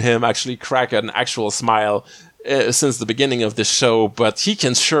seen him actually crack an actual smile since the beginning of this show, but he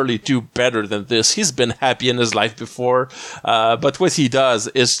can surely do better than this. He's been happy in his life before, but what he does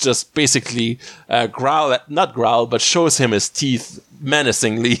is just basically not growl, but shows him his teeth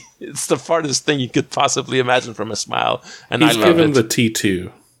menacingly. It's the farthest thing you could possibly imagine from a smile, and he's I love it. He's given the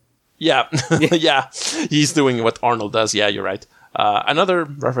T2. Yeah, yeah, he's doing what Arnold does. Yeah, you're right. Another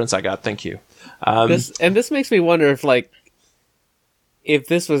reference I got. Thank you. This makes me wonder if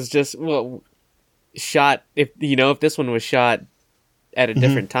this was just shot, if this one was shot at a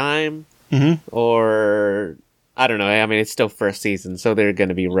different time, or I don't know. I mean, it's still first season, so they're going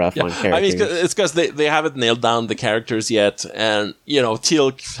to be rough on characters. I mean, it's because they haven't nailed down the characters yet, and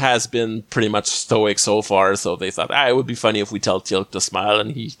Teal'c has been pretty much stoic so far. So they thought, it would be funny if we tell Teal'c to smile,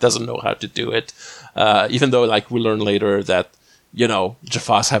 and he doesn't know how to do it. Even though, like, we learn later that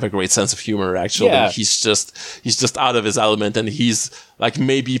Jaffas have a great sense of humor. Actually, he's just out of his element, and he's like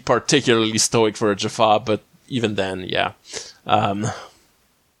maybe particularly stoic for a Jaffa, but even then, yeah.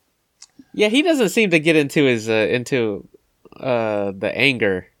 Yeah, he doesn't seem to get into his the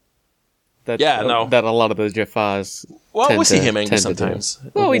anger that that a lot of those Jaffas. Well, we see him angry sometimes.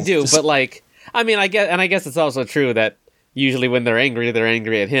 Well, we do, but like, I mean, I guess it's also true that usually when they're angry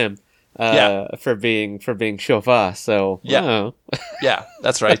at him for being Shofa. So yeah, yeah,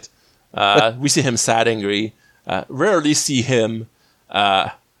 that's right. We see him sad, angry. Rarely see him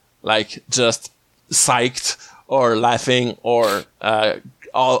like just psyched or laughing or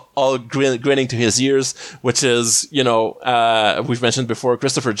all grinning to his ears, which is, we've mentioned before,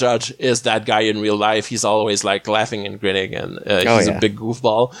 Christopher Judge is that guy in real life. He's always like laughing and grinning, and he's a big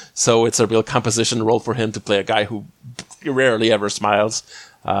goofball. So it's a real composition role for him to play a guy who rarely ever smiles.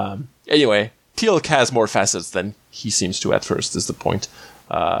 Anyway, Teal'c has more facets than he seems to at first, is the point.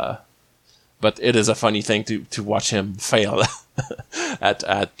 But it is a funny thing to watch him fail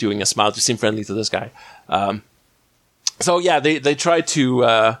at doing a smile, to seem friendly to this guy. So yeah, they try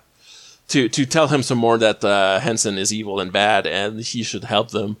to tell him some more that Henson is evil and bad, and he should help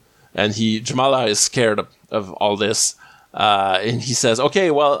them. And Jamala is scared of all this, and he says,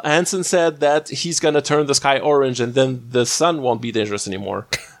 "Okay, well, Henson said that he's gonna turn the sky orange, and then the sun won't be dangerous anymore."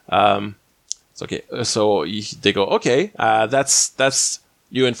 It's okay. So they go, "Okay, that's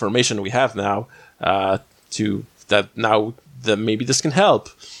new information we have now. Maybe this can help."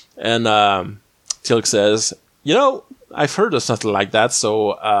 And Teal'c says, I've heard of something like that,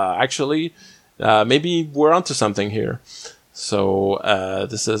 so actually, maybe we're onto something here. So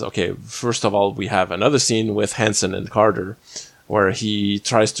this is, okay, first of all, we have another scene with Henson and Carter, where he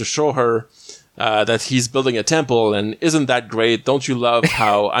tries to show her that he's building a temple, and isn't that great? Don't you love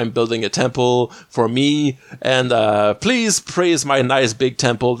how I'm building a temple for me? And please praise my nice big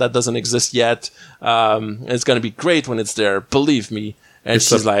temple that doesn't exist yet. It's going to be great when it's there, believe me. And it's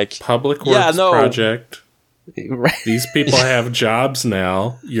she's like, public works project. Right. These people have jobs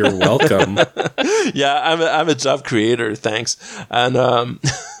now. You're welcome. Yeah, I'm a job creator, thanks. And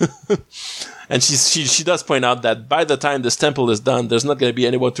and she does point out that by the time this temple is done, there's not going to be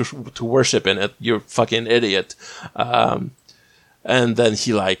anyone to worship in it. You're fucking idiot. And then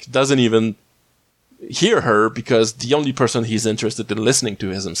he doesn't even hear her, because the only person he's interested in listening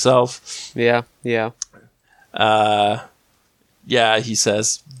to is himself. Yeah. Yeah, he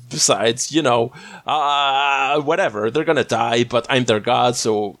says, besides, whatever, they're gonna die, but I'm their god,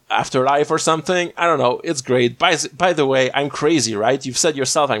 so afterlife or something, I don't know, it's great. By the way, I'm crazy, right? You've said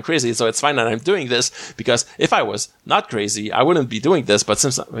yourself I'm crazy, so it's fine that I'm doing this, because if I was not crazy, I wouldn't be doing this, but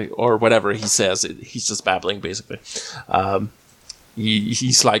since, or whatever he says, he's just babbling, basically.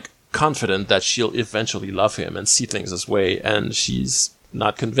 He's confident that she'll eventually love him and see things this way, and she's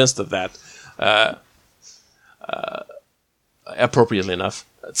not convinced of that. Appropriately enough.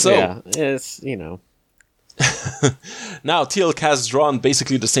 So yeah, it's now Teal'c has drawn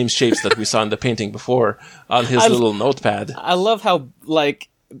basically the same shapes that we saw in the painting before on his little notepad. I love how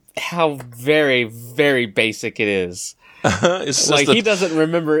very, very basic it is. It's just he doesn't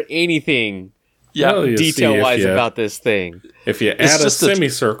remember anything detail-wise about this thing. If you add a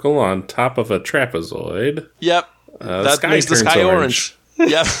semicircle on top of a trapezoid, that makes the sky orange.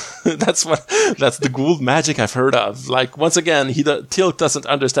 Yeah, that's the Gould magic I've heard of. Once again, Teal'c doesn't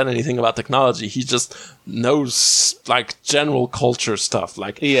understand anything about technology. He just knows general culture stuff,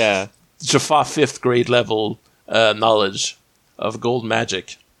 Jaffa 5th grade level knowledge of Gould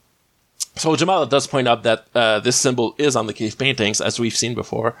magic. So Jamala does point out that this symbol is on the cave paintings, as we've seen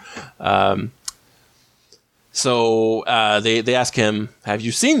before. So they ask him, "Have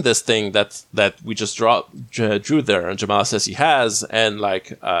you seen this thing that we just drew there?" And Jamala says he has, and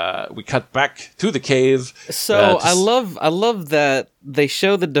we cut back to the cave. So I love that they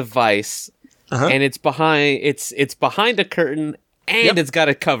show the device, and it's behind a curtain, and it's got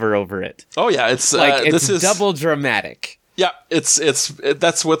a cover over it. Oh yeah, it's this is double dramatic. Yeah,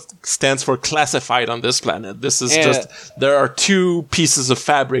 that's what stands for classified on this planet. This is there are two pieces of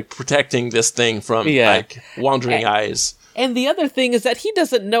fabric protecting this thing from wandering eyes. And the other thing is that he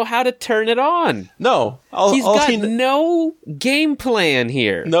doesn't know how to turn it on. No, He's got no game plan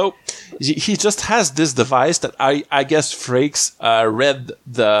here. Nope. he just has this device that I guess Frakes read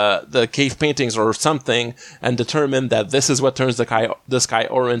the cave paintings or something and determined that this is what turns the sky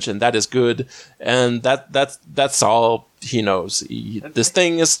orange, and that is good, and that's all he knows. This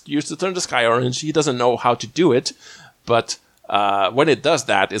thing is used to turn the sky orange. He doesn't know how to do it, but when it does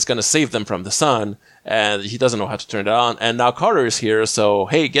that, it's going to save them from the sun, and he doesn't know how to turn it on. And now Carter is here, so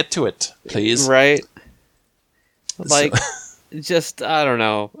hey, get to it, please. Right. Like, just, I don't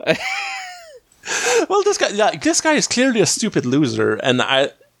know. Well, this guy is clearly a stupid loser, and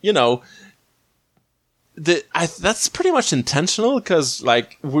that's pretty much intentional, because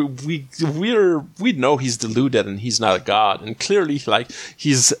like we know he's deluded and he's not a god, and clearly like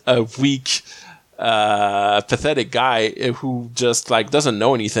he's a weak, pathetic guy who just like doesn't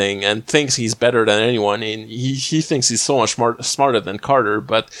know anything and thinks he's better than anyone, and he thinks he's so much smarter than Carter,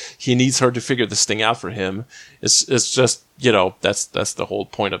 but he needs her to figure this thing out for him. It's just that's the whole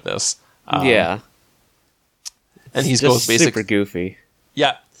point of this. Yeah. And he goes basically super goofy.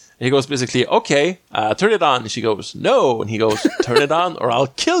 Yeah. He goes basically, okay, turn it on. And she goes, no. And he goes, turn it on or I'll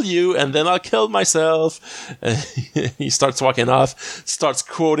kill you, and then I'll kill myself. And he starts walking off, starts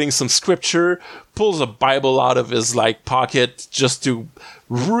quoting some scripture, pulls a Bible out of his like pocket just to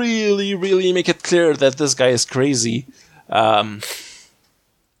really, really make it clear that this guy is crazy.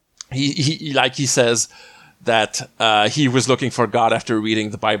 He says that he was looking for God after reading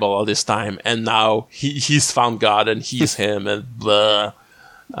the Bible all this time, and now he's found God and he's him, and blah.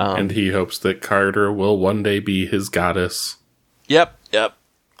 And he hopes that Carter will one day be his goddess. Yep.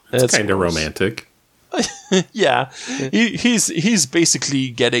 It's kind of romantic. Yeah. He's basically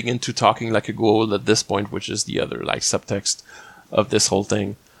getting into talking like a ghoul at this point, which is the other like subtext of this whole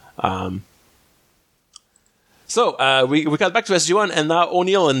thing. So we got back to SG-1, and now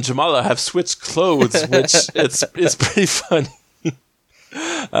O'Neill and Jamala have switched clothes, which it's pretty funny.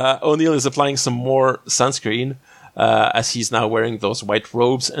 O'Neill is applying some more sunscreen as he's now wearing those white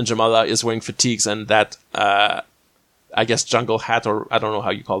robes, and Jamala is wearing fatigues and that I guess jungle hat, or I don't know how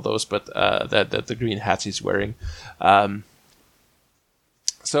you call those, but that the green hat he's wearing.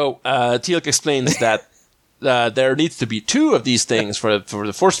 So Teal'c explains that there needs to be two of these things for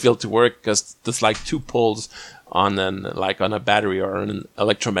the force field to work, because there's like two poles on a battery or an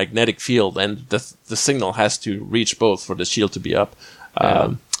electromagnetic field, and the signal has to reach both for the shield to be up.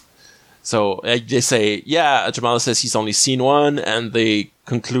 So they say, Jamala says he's only seen one, and they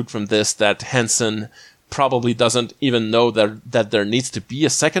conclude from this that Henson probably doesn't even know that there needs to be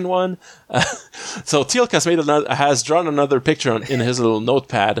a second one. So Teal'c has drawn another picture in his little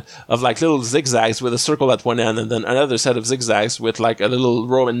notepad of like little zigzags with a circle at one end, and then another set of zigzags with like a little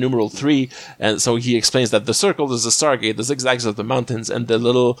Roman numeral 3. And so he explains that the circle is the Stargate, the zigzags are the mountains, and the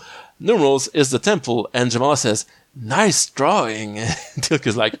little numerals is the temple. And Jamala says, "Nice drawing." Teal'c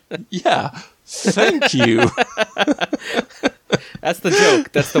is like, "Yeah, thank you." That's the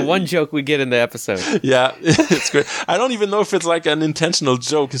joke. That's the one joke we get in the episode. Yeah, it's great. I don't even know if it's like an intentional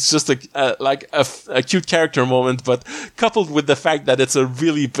joke. It's just a cute character moment, but coupled with the fact that it's a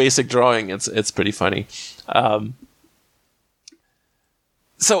really basic drawing, it's pretty funny.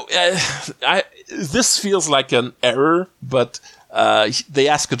 So this feels like an error, but they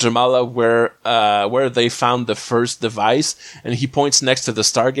ask Jamala where they found the first device, and he points next to the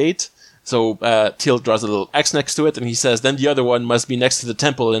Stargate. So Teal'c draws a little X next to it, and he says, then the other one must be next to the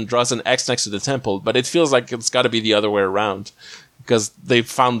temple, and draws an X next to the temple. But it feels like it's got to be the other way around, because they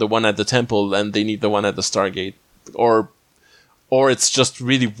found the one at the temple, and they need the one at the Stargate. Or it's just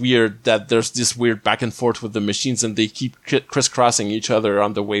really weird that there's this weird back and forth with the machines, and they keep crisscrossing each other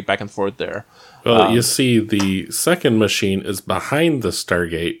on the way back and forth there. Well, you see, the second machine is behind the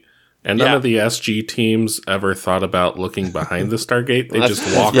Stargate. And none of the SG teams ever thought about looking behind the Stargate. They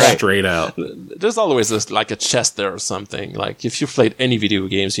just walk straight out. There's always a chest there or something. Like, if you've played any video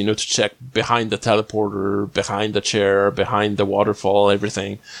games, you know to check behind the teleporter, behind the chair, behind the waterfall,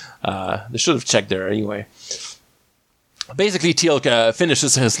 everything. They should have checked there anyway. Basically, Teal'c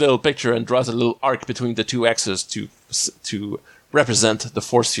finishes his little picture and draws a little arc between the two X's to represent the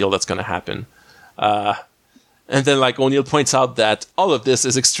force field that's going to happen. And then, like, O'Neill points out that all of this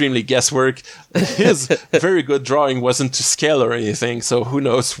is extremely guesswork. His very good drawing wasn't to scale or anything, so who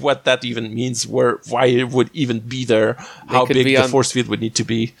knows what that even means, why it would even be there, how big the force field would need to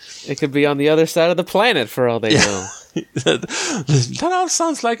be. It could be on the other side of the planet, for all they know. That all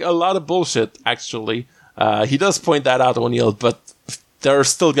sounds like a lot of bullshit, actually. He does point that out, O'Neill, but they're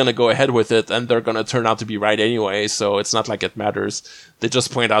still going to go ahead with it, and they're going to turn out to be right anyway, so it's not like it matters. They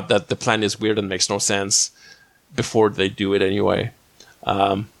just point out that the plan is weird and makes no sense before they do it anyway.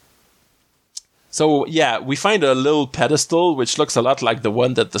 So yeah, we find a little pedestal which looks a lot like the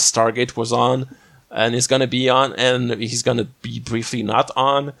one that the Stargate was on, and is going to be on, and he's going to be briefly not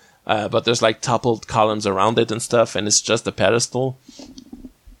on. But there's like toppled columns around it and stuff, and it's just a pedestal.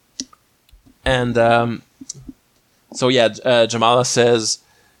 And so yeah, Jamala says,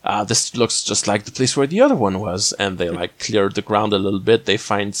 this looks just like the place where the other one was. And they like cleared the ground a little bit. They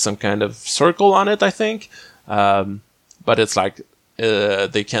find some kind of circle on it, I think. But it's like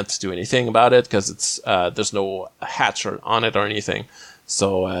they can't do anything about it because it's there's no hatch on it or anything.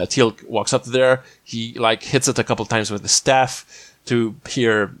 So Teal walks up there. He like hits it a couple times with his staff to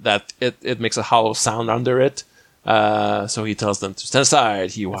hear that it makes a hollow sound under it. So he tells them to stand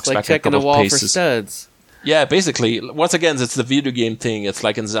aside. He walks back a couple of paces. For studs. Yeah, basically. Once again, it's the video game thing. It's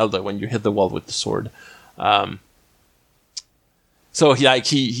like in Zelda when you hit the wall with the sword. So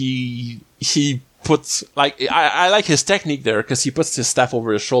he puts like I like his technique there because he puts his staff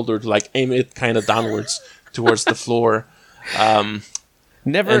over his shoulder to like aim it kind of downwards towards the floor.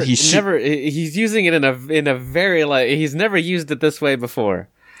 He's using it in a very like he's never used it this way before.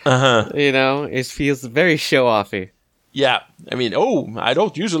 You know, it feels very show-offy. Yeah, I mean, I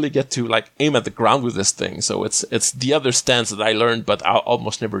don't usually get to like aim at the ground with this thing, so it's the other stance that I learned, but I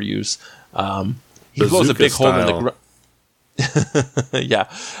almost never use. He blows a big hole in the ground. Yeah,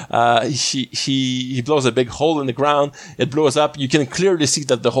 he blows a big hole in the ground. It blows up. You can clearly see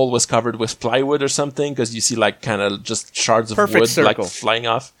that the hole was covered with plywood or something because you see like kind of just shards of wood like flying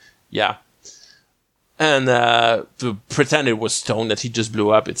off. Yeah, and to pretend it was stone that he just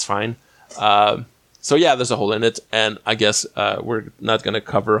blew up, it's fine. So yeah, there's a hole in it, and I guess we're not going to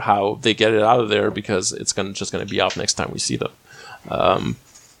cover how they get it out of there because it's just going to be out next time we see them.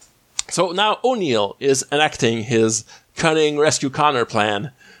 So now O'Neill is enacting his cunning rescue Connor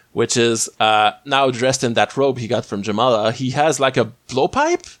plan, which is now dressed in that robe he got from Jamala. He has like a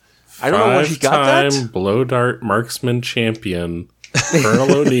blowpipe. I don't know where he got that. 5-time blow dart marksman champion,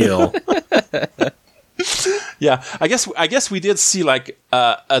 Colonel O'Neill. Yeah, I guess we did see like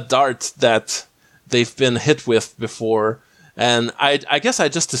a dart that they've been hit with before, and I guess I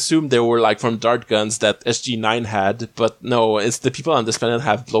just assumed they were like from dart guns that SG-9 had, but no, it's the people on this planet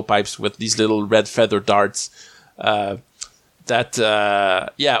have blowpipes with these little red feather darts. O'Neill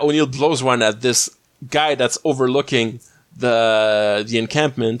blows one at this guy that's overlooking the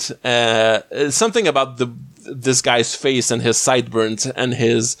encampment. Something about this guy's face and his sideburns and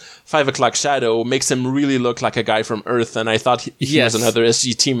his 5 o'clock shadow makes him really look like a guy from Earth, and I thought he was another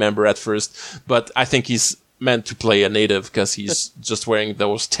SG team member at first, but I think he's meant to play a native because he's just wearing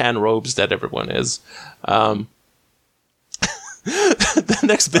those tan robes that everyone is. The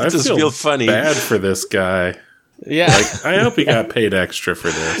next bit is real funny. Bad for this guy. Yeah, like, I hope he got paid extra for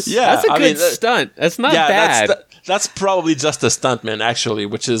this. Yeah, that's a good stunt. That's not bad. That's probably just a stuntman, actually,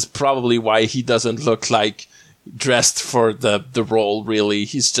 which is probably why he doesn't look like dressed for the role, really.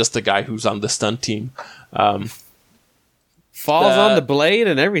 He's just a guy who's on the stunt team. Falls on the blade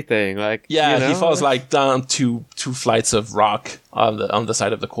and everything. Like he falls like down two flights of rock on the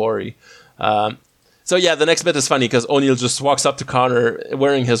side of the quarry. So yeah, the next bit is funny because O'Neill just walks up to Connor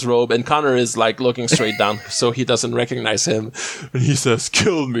wearing his robe, and Connor is like looking straight down, so he doesn't recognize him. And he says,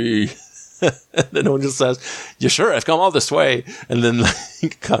 "Kill me." And then O'Neill says, "You sure? I've come all this way." And then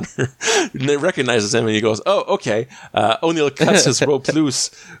like, Connor recognizes him, and he goes, "Oh, okay." O'Neill cuts his rope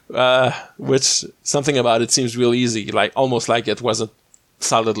loose, which something about it seems real easy, like almost like it wasn't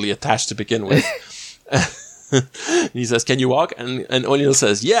solidly attached to begin with. He says, "Can you walk?" And O'Neill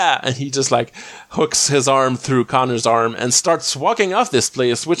says, "Yeah." And he just like hooks his arm through Connor's arm and starts walking off this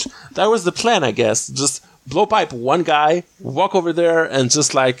place, which that was the plan, I guess. Just blowpipe one guy, walk over there, and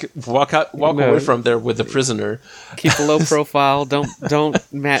just like walk away from there with the prisoner. Keep a low profile. Don't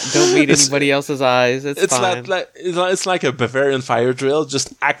meet anybody else's eyes. It's fine. It's like a Bavarian fire drill.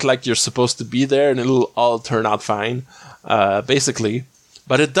 Just act like you're supposed to be there, and it'll all turn out fine. Basically.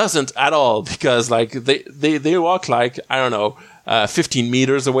 But it doesn't at all because like they walk like, I don't know, 15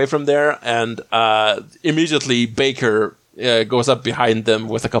 meters away from there, and immediately Baker goes up behind them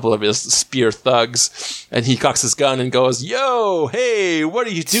with a couple of his spear thugs, and he cocks his gun and goes, "Yo, hey, what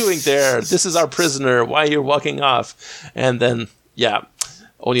are you doing there? This is our prisoner. Why are you walking off?" And then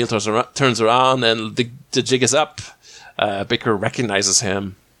O'Neill turns around and the jig is up. Baker recognizes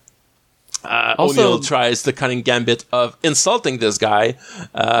him. O'Neill tries the cunning gambit of insulting this guy.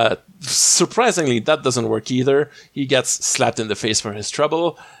 Surprisingly, that doesn't work either. He gets slapped in the face for his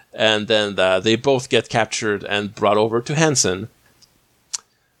trouble, and then they both get captured and brought over to Hansen.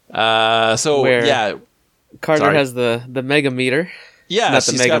 Carter has the megameter. Yeah, not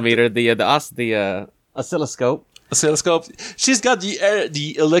the megameter, the oscilloscope. oscilloscope. She's got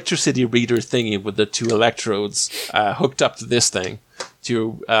the electricity reader thingy with the 2 electrodes hooked up to this thing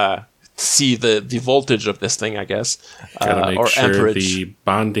to see the voltage of this thing, I guess. Gotta make or sure amperage. The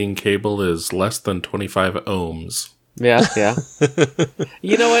bonding cable is less than 25 ohms. Yeah.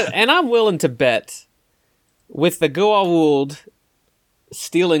 You know what? And I'm willing to bet with the Goa'uld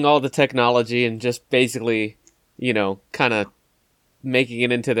stealing all the technology and just basically, kind of making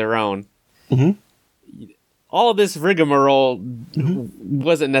it into their own. Mm-hmm. All this rigmarole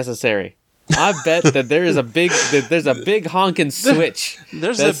wasn't necessary. I bet that there's a big honking switch.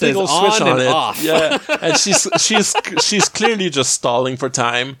 There's a big old switch on it. Off. Yeah, and she's clearly just stalling for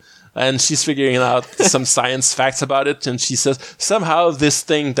time, and she's figuring out some science facts about it. And she says somehow this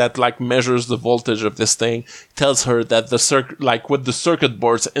thing that measures the voltage of this thing tells her that what the circuit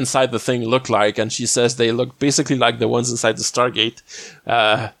boards inside the thing look like, and she says they look basically like the ones inside the Stargate,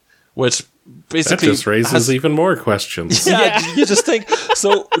 which. Basically, that just raises even more questions. Yeah, you just think.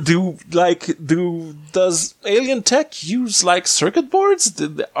 So, does alien tech use circuit boards?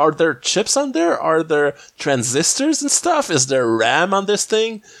 Are there chips on there? Are there transistors and stuff? Is there RAM on this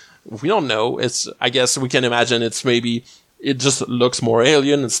thing? We don't know. I guess we can imagine it just looks more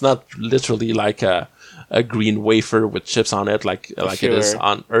alien. It's not literally like a green wafer with chips on it, like it is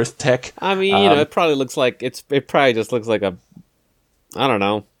on Earth tech. I mean, it probably looks like it probably just looks like I don't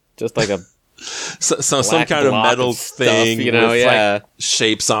know, just like a. Some kind of metal thing with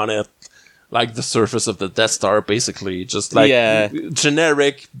shapes on it, like the surface of the Death Star, basically. Just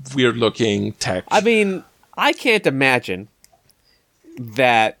generic, weird-looking tech. I mean, I can't imagine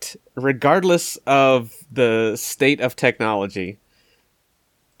that, regardless of the state of technology.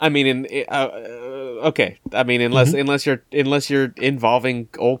 I mean, okay. I mean, unless you're involving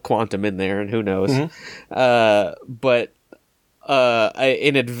old quantum in there, and who knows. Mm-hmm. But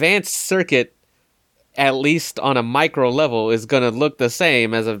an advanced circuit, at least on a micro level, is going to look the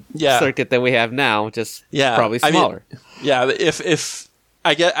same as a circuit that we have now, just probably smaller. If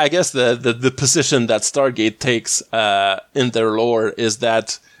I guess the position that Stargate takes in their lore is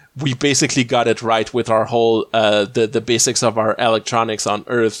that we basically got it right with our whole the basics of our electronics on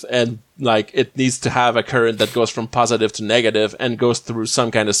Earth, and it needs to have a current that goes from positive to negative and goes through some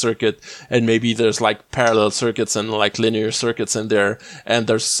kind of circuit, and maybe there's parallel circuits and linear circuits in there, and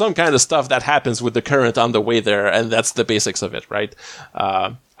there's some kind of stuff that happens with the current on the way there, and that's the basics of it, right?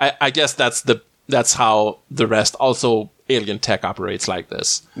 I guess that's how the rest, also alien tech, operates like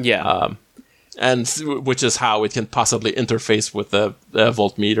this. Yeah. And which is how it can possibly interface with the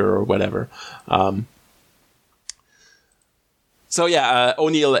voltmeter or whatever.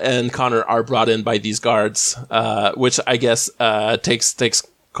 O'Neill and Connor are brought in by these guards, which I guess takes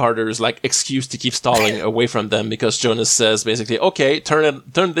Carter's excuse to keep stalling away from them, because Jonas says basically, okay, turn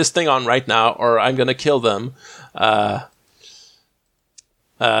this thing on right now, or I'm gonna kill them.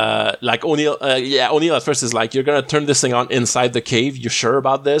 O'Neill, O'Neill at first is you're gonna turn this thing on inside the cave. You sure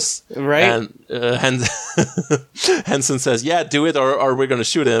about this? Right. And Henson says, yeah, do it, or we're gonna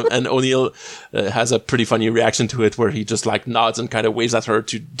shoot him. And O'Neill has a pretty funny reaction to it, where he just nods and kind of waves at her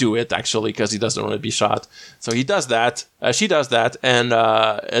to do it, actually, because he doesn't want to be shot. So he does that. She does that, and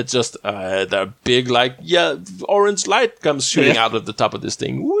it just the big orange light comes shooting out of the top of this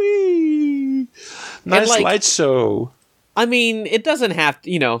thing. Whee! Nice light show. I mean, it doesn't have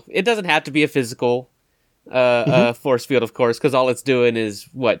to be a physical force field, of course, because all it's doing is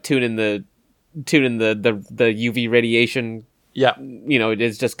tuning the UV radiation. Yeah,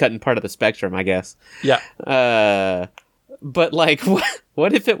 it's just cutting part of the spectrum, I guess. Yeah. But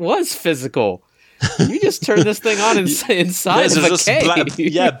what if it was physical? You just turn this thing on inside of a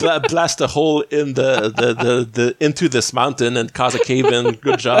cave. Blast a hole in the into this mountain and cause a cave in.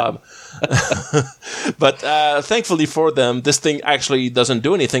 Good job. But thankfully for them, this thing actually doesn't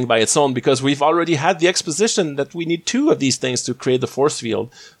do anything by its own, because we've already had the exposition that we need 2 of these things to create the force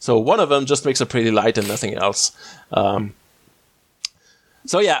field. So one of them just makes a pretty light and nothing else.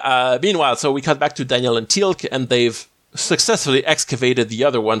 Meanwhile, so we cut back to Daniel and Teal'c, and they've successfully excavated the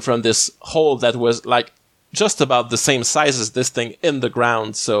other one from this hole that was just about the same size as this thing in the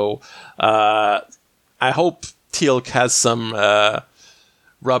ground. So I hope Teal'c has some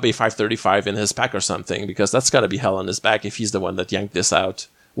Rob A535 in his pack or something, because that's got to be hell on his back if he's the one that yanked this out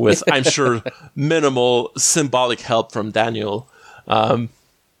with, I'm sure, minimal symbolic help from Daniel. So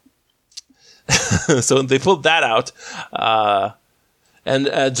they pulled that out, and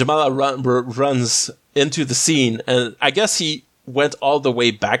Jamala runs into the scene, and I guess he went all the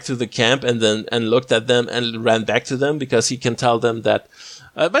way back to the camp and looked at them and ran back to them, because he can tell them that.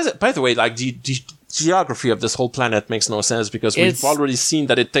 By the way, geography of this whole planet makes no sense because we've already seen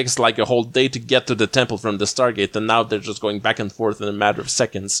that it takes like a whole day to get to the temple from the Stargate, and now they're just going back and forth in a matter of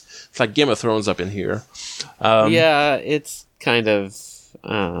seconds. It's like Game of Thrones up in here. Yeah, it's kind of...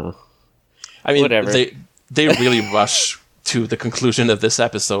 I mean, whatever. They really rush to the conclusion of this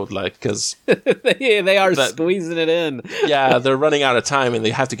episode, like, because... they are squeezing it in. Yeah, they're running out of time, and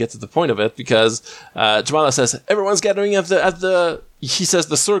they have to get to the point of it, because Jamala says, everyone's gathering at the he says,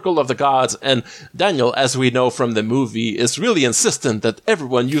 the circle of the gods, and Daniel, as we know from the movie, is really insistent that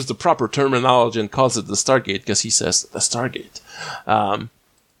everyone use the proper terminology and calls it the Stargate, because he says, the Stargate.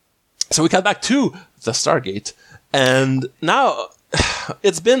 So we cut back to the Stargate, and now...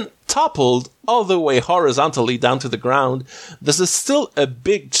 it's been toppled all the way horizontally down to the ground. This is still a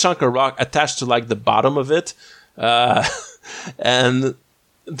big chunk of rock attached to like the bottom of it. And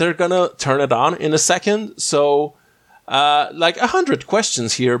they're gonna turn it on in a second. So, like 100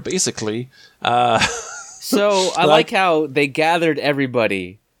 questions here, basically. So I like how they gathered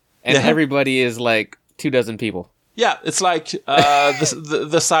everybody, and everybody is like 24 people. Yeah, it's like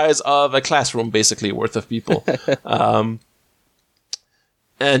the size of a classroom, basically, worth of people.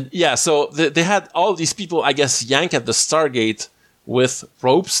 And yeah, so they had all these people, I guess, yank at the Stargate with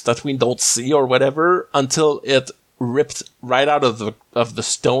ropes that we don't see or whatever until it ripped right out of the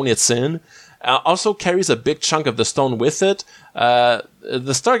stone it's in. Also carries a big chunk of the stone with it.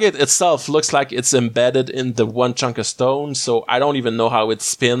 The Stargate itself looks like it's embedded in the one chunk of stone, so I don't even know how it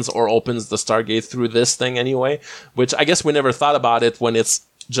spins or opens the Stargate through this thing anyway, which I guess we never thought about it when it's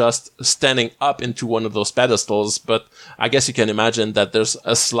just standing up into one of those pedestals, but I guess you can imagine that there's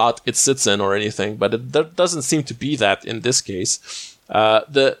a slot it sits in or anything, but there doesn't seem to be that in this case.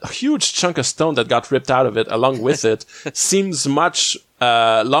 The huge chunk of stone that got ripped out of it along with it seems much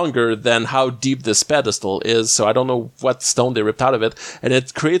longer than how deep this pedestal is, so I don't know what stone they ripped out of it, and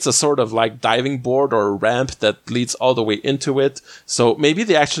it creates a sort of like diving board or ramp that leads all the way into it. So maybe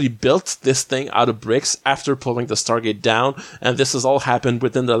they actually built this thing out of bricks after pulling the Stargate down, and this has all happened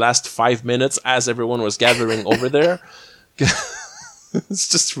within the last 5 minutes as everyone was gathering over there. It's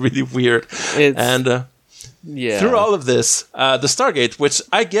just really weird. Through all of this, the Stargate, which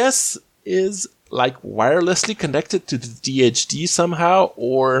I guess is like wirelessly connected to the DHD somehow,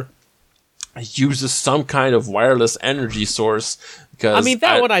 or uses some kind of wireless energy source. Because I mean,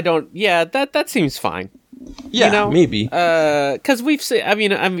 one I don't. Yeah, that seems fine. Yeah, maybe. Because we've seen. I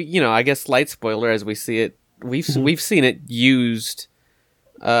mean, I guess light spoiler as we see it. We've seen it used,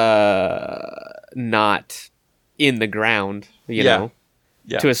 not in the ground. You know.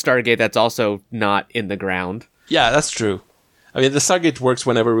 Yeah. To a Stargate that's also not in the ground. Yeah, that's true. I mean, the Stargate works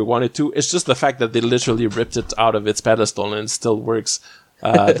whenever we want it to. It's just the fact that they literally ripped it out of its pedestal and it still works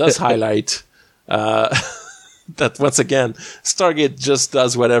does highlight that, once again, Stargate just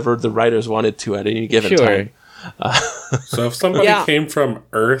does whatever the writers want it to at any given time. So if somebody came from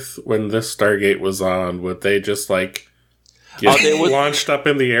Earth when this Stargate was on, would they just like get launched up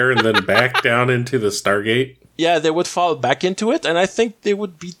in the air and then back down into the Stargate? Yeah, they would fall back into it, and I think they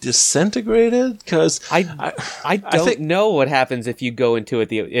would be disintegrated, because I don't know what happens if you go into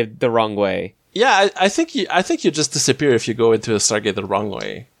it the wrong way. Yeah, I think you just disappear if you go into a Stargate the wrong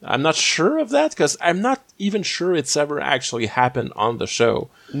way. I'm not sure of that, because I'm not even sure it's ever actually happened on the show.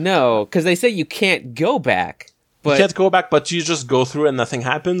 No, because they say you can't go back. But you can't go back, but you just go through and nothing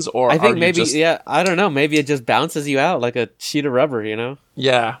happens? Or I think maybe, I don't know, maybe it just bounces you out like a sheet of rubber, you know?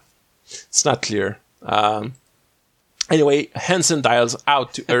 Yeah, it's not clear. Anyway, Henson dials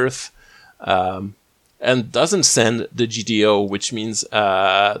out to Earth and doesn't send the GDO, which means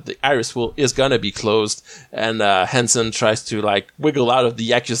the iris is going to be closed. And Henson tries to like wiggle out of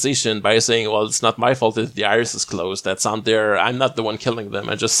the accusation by saying, well, it's not my fault if the iris is closed. That's on there. I'm not the one killing them.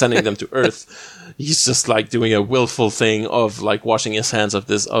 I'm just sending them to Earth. He's just like doing a willful thing of like washing his hands of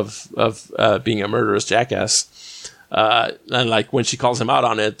this, of being a murderous jackass. And like when she calls him out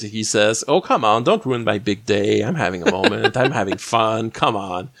on it, he says, "Oh, come on, don't ruin my big day. I'm having a moment. I'm having fun. Come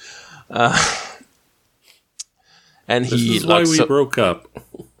on." And this is why we broke up.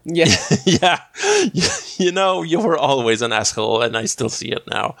 Yeah, yeah. You know, you were always an asshole, and I still see it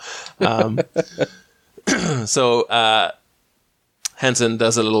now. So Henson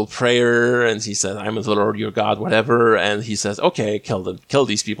does a little prayer, and he says, "I'm the Lord your God," whatever. And he says, "Okay, kill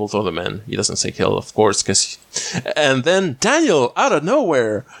these people, throw them in." He doesn't say kill, of course, and then Daniel, out of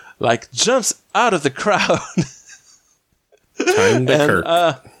nowhere, like jumps out of the crowd. Time to Kirk.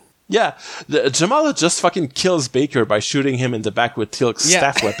 Yeah, Jamala just fucking kills Baker by shooting him in the back with Teal'c's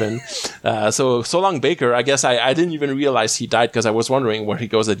staff weapon. So long, Baker. I guess I didn't even realize he died, because I was wondering where he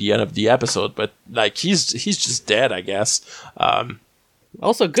goes at the end of the episode. But like he's just dead, I guess.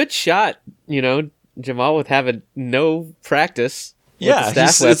 Also, good shot, you know, Jamal with having no practice. Yeah,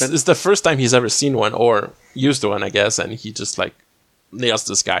 it's the first time he's ever seen one or used one, I guess, and he just like nails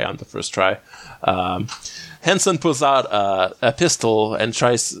this guy on the first try. Henson pulls out a pistol and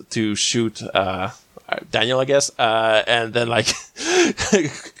tries to shoot Daniel, I guess, and then like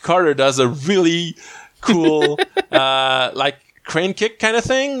Carter does a really cool like crane kick kind of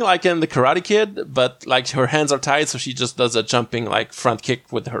thing, like in the Karate Kid, but like her hands are tied, so she just does a jumping like front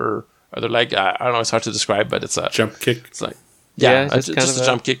kick with her other leg. I don't know, it's hard to describe, but it's a jump kick. It's like just a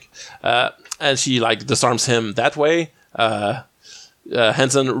jump kick, and she like disarms him that way.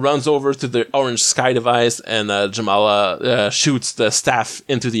 Henson runs over to the orange sky device, and Jamala shoots the staff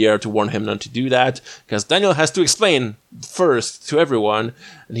into the air to warn him not to do that, because Daniel has to explain first to everyone,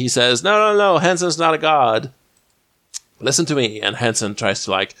 and he says, no, Henson's not a god. Listen to me. And Henson tries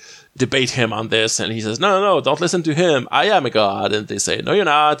to like debate him on this, and he says, no, don't listen to him. I am a god. And they say, no, you're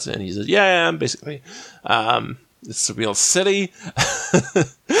not. And he says, yeah, I am, basically. It's real silly.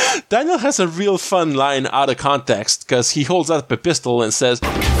 Daniel has a real fun line out of context, because he holds up a pistol and says,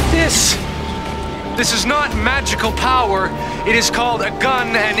 This is not magical power. It is called a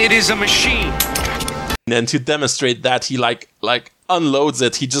gun, and it is a machine. And to demonstrate that, he like unloads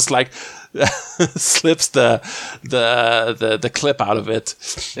it. He just like slips the clip out of it.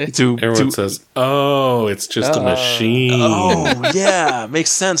 Everyone says, "Oh, it's just a machine." Oh, yeah,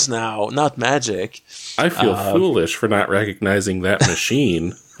 makes sense now. Not magic. I feel foolish for not recognizing that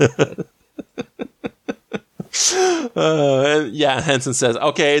machine. And Henson says,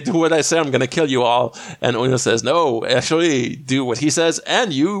 "Okay, do what I say. I'm going to kill you all." And Uno says, "No, actually, do what he says,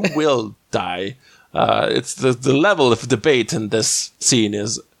 and you will die." It's the level of debate in this scene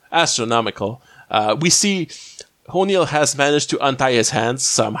is astronomical. We see O'Neill has managed to untie his hands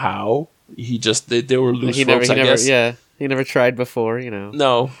somehow. He just they were loose ropes, I guess. Yeah, he never tried before, you know.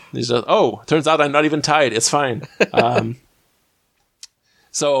 No, he's just turns out I'm not even tied. It's fine.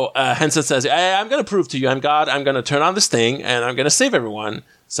 So Henson says, I'm going to prove to you I'm God. I'm going to turn on this thing, and I'm going to save everyone.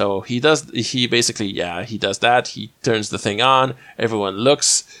 So he does that. He turns the thing on. Everyone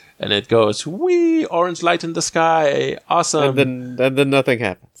looks, and it goes, wee, orange light in the sky. Awesome. And then nothing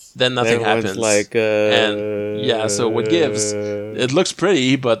happens. Then nothing happens. Like, so what gives? It looks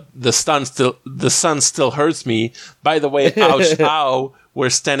pretty, but the sun still hurts me. By the way, ouch, ow, we're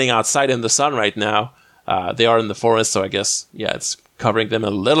standing outside in the sun right now. They are in the forest, so I guess, it's covering them a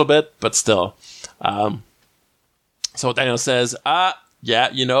little bit, but still. So Daniel says, the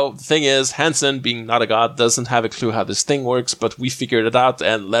thing is, Henson, being not a god, doesn't have a clue how this thing works, but we figured it out,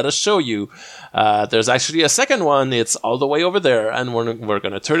 and let us show you. There's actually a second one. It's all the way over there, and we're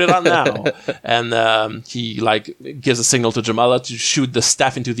going to turn it on now. And he gives a signal to Jamala to shoot the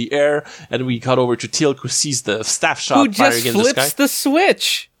staff into the air, and we cut over to Teal'c, who sees the staff shot firing in the sky. Who just flips the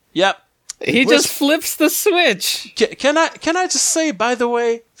switch. Yep. He just flips the switch. Can I just say, by the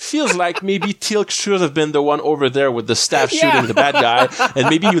way, feels like maybe Teal'c should have been the one over there with the staff shooting the bad guy, and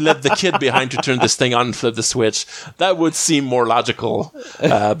maybe you left the kid behind to turn this thing on and flip the switch. That would seem more logical.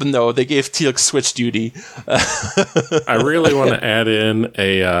 But no, they gave Teal'c switch duty. I really want to add in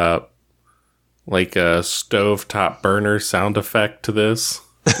a stovetop burner sound effect to this.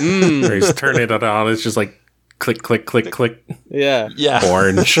 Where he's turning it on. It's just like click, click, click, click. Yeah.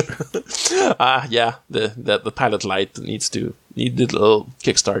 Orange. The pilot light needed a little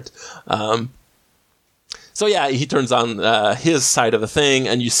kickstart. He turns on his side of the thing,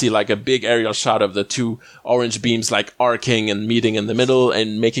 and you see like a big aerial shot of the two orange beams like arcing and meeting in the middle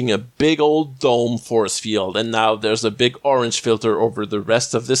and making a big old dome force field. And now there's a big orange filter over the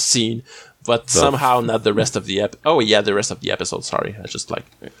rest of this scene, but somehow not the rest of the the rest of the episode. Sorry, I just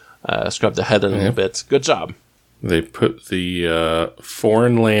scrubbed ahead a little bit. Good job. They put the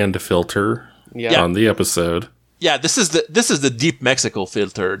foreign land filter on the episode. Yeah, this is the deep Mexico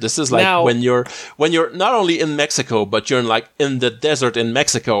filter. This is like when you're not only in Mexico, but you're in the desert in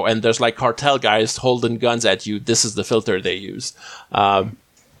Mexico, and there's like cartel guys holding guns at you. This is the filter they use.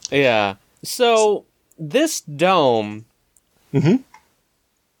 So this dome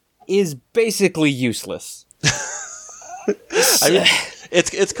is basically useless. I mean,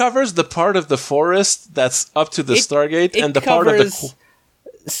 it covers the part of the forest that's up to the Stargate, and the part of the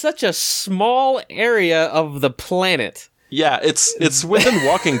such a small area of the planet. Yeah, it's within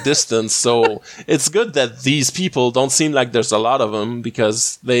walking distance, so it's good that these people don't seem like there's a lot of them,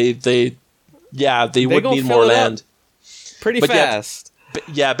 because they would need more land pretty fast.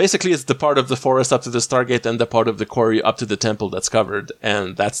 Basically it's the part of the forest up to the Stargate and the part of the quarry up to the temple that's covered,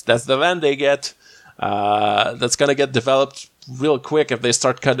 and that's the land they get. That's gonna get developed real quick if they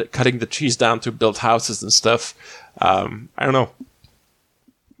start cutting the trees down to build houses and stuff. I don't know.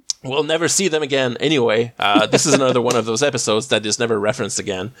 we'll never see them again anyway. This is another one of those episodes that is never referenced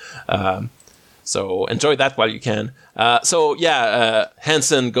again. So enjoy that while you can.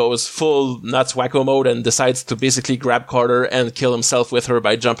 Hansen goes full nuts wacko mode and decides to basically grab Carter and kill himself with her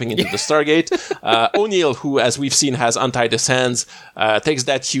by jumping into the Stargate. O'Neill, who, as we've seen, has untied his hands, takes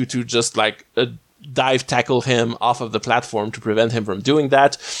that cue to just dive tackle him off of the platform to prevent him from doing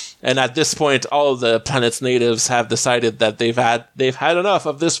that. And at this point, all the planet's natives have decided that they've had enough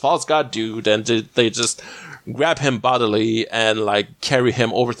of this false god dude, and they just grab him bodily and carry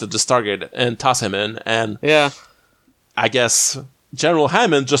him over to the Stargate and toss him in. And I guess General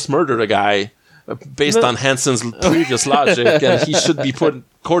Hammond just murdered a guy based on Hansen's previous logic, and he should be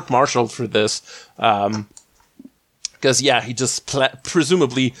court-martialed for this. Because, he just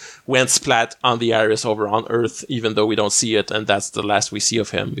presumably went splat on the Iris over on Earth, even though we don't see it, and that's the last we see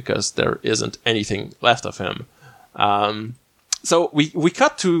of him, because there isn't anything left of him. So we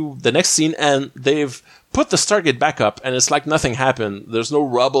cut to the next scene, and they've put the Stargate back up, and it's like nothing happened. There's no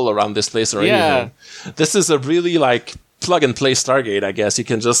rubble around this place or anything. This is a really, plug-and-play Stargate, I guess. You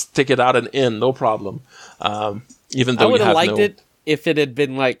can just take it out and in, no problem. Even though I would have liked it if it had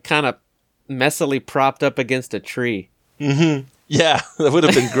been, kind of messily propped up against a tree. Mm-hmm. Yeah, that would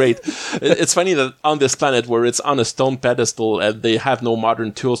have been great. It's funny that on this planet where it's on a stone pedestal and they have no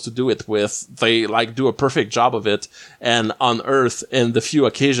modern tools to do it with, they do a perfect job of it. And on Earth, in the few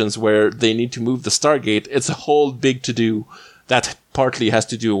occasions where they need to move the Stargate, it's a whole big to-do that partly has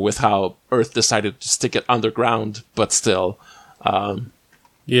to do with how Earth decided to stick it underground, but still. 30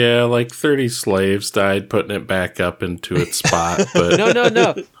 slaves died putting it back up into its spot. But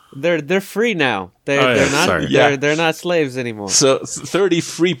No. They're free now. They're not slaves anymore. So 30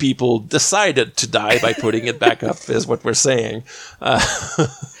 free people decided to die by putting it back up, is what we're saying.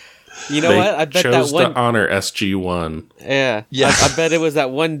 You know what? I bet chose that one to honor SG-1. Yeah. I bet it was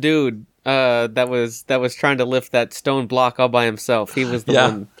that one dude that was trying to lift that stone block all by himself. He was the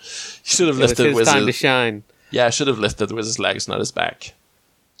one. He should have lifted it was his time to shine. Yeah, should have lifted with his legs, not his back.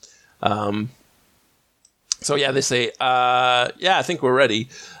 So they say, I think we're ready.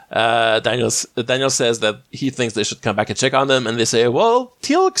 Daniel says that he thinks they should come back and check on them, and they say, well,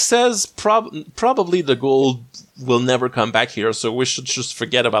 Teal'c says probably the gold will never come back here, so we should just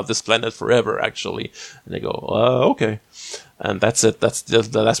forget about this planet forever, actually. And they go, okay. And that's it. That's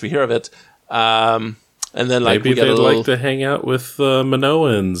the last we hear of it. And then maybe they'd like to hang out with the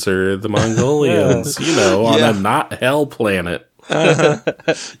Minoans or the Mongolians, on a not hell planet.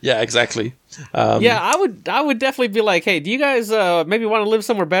 Yeah, exactly. I would definitely be like, hey, do you guys maybe want to live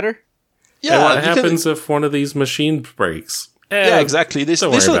somewhere better? Yeah, and what happens if one of these machines breaks? Exactly. They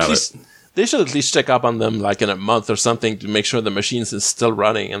should at least check up on them in a month or something to make sure the machines is still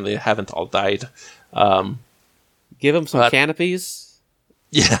running and they haven't all died. Give them some canopies.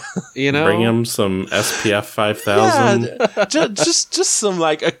 Yeah, bring him some SPF 5000. Yeah, just some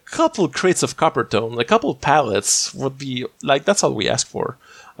a couple crates of copper tone, a couple pallets would be that's all we ask for.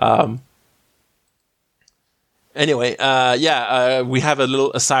 Anyway, we have a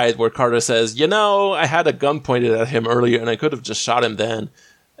little aside where Carter says, I had a gun pointed at him earlier and I could have just shot him then,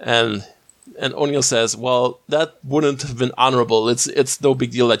 and O'Neill says, well, that wouldn't have been honorable. It's no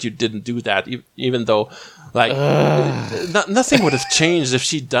big deal that you didn't do that, even though. Nothing would have changed if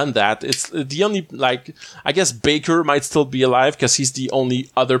she'd done that. It's the only, I guess Baker might still be alive because he's the only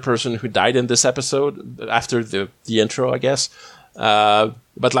other person who died in this episode after the intro, I guess. But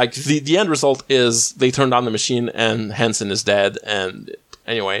the end result is they turned on the machine and Hansen is dead. And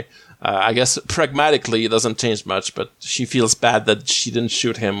anyway, I guess pragmatically it doesn't change much, but she feels bad that she didn't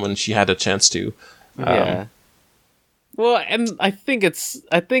shoot him when she had a chance to. Yeah. Well, and I think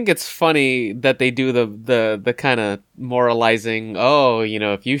it's funny that they do the kind of moralizing. Oh,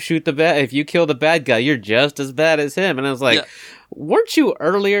 if you kill the bad guy, you're just as bad as him. And I was like, weren't you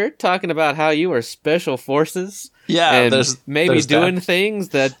earlier talking about how you were special forces? Yeah, and there's doing that. Things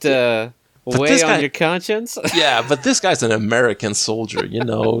that weigh on your conscience. Yeah, but this guy's an American soldier.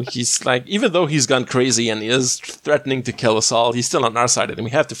 He's even though he's gone crazy and he is threatening to kill us all, he's still on our side, and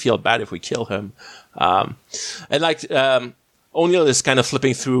we have to feel bad if we kill him. O'Neill is kind of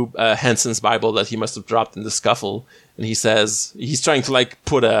flipping through Hansen's Bible that he must have dropped in the scuffle, and he says he's trying to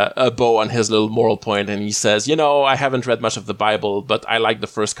put a bow on his little moral point, and he says, I haven't read much of the Bible, but I like the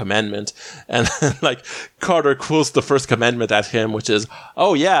first commandment. And Carter quotes the first commandment at him, which is,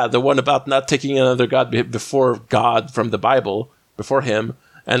 oh yeah, the one about not taking another god before God from the Bible, before him.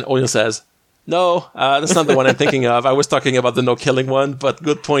 And O'Neill says, no, that's not the one I'm thinking of. I was talking about the no-killing one, but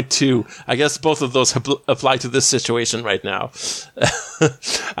good point too. I guess both of those apply to this situation right now.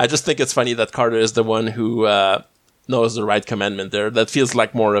 I just think it's funny that Carter is the one who knows the right commandment there. That feels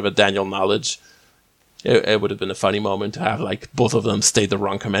like more of a Daniel knowledge. It would have been a funny moment to have like both of them state the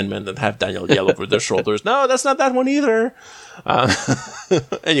wrong commandment and have Daniel yell over their shoulders, "No, that's not that one either."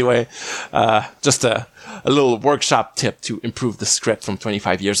 Anyway, just a little workshop tip to improve the script from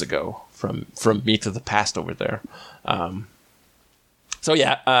 25 years ago, from me to the past over there. So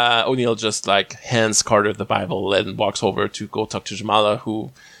yeah, O'Neill just like hands Carter the Bible and walks over to go talk to Jamala, who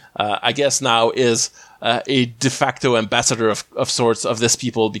I guess now is a de facto ambassador of sorts of this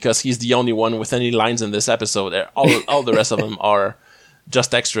people, because he's the only one with any lines in this episode. All the rest of them are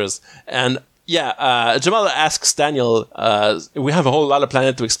just extras. And yeah, Jamala asks Daniel, we have a whole lot of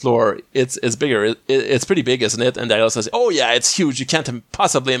planet to explore. It's bigger. It's pretty big, isn't it? And Daniel says, oh yeah, it's huge. You can't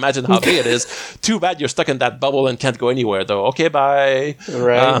possibly imagine how big it is. Too bad you're stuck in that bubble and can't go anywhere, though. Okay, bye.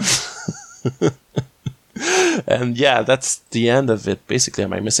 Right. And yeah, that's the end of it. Basically,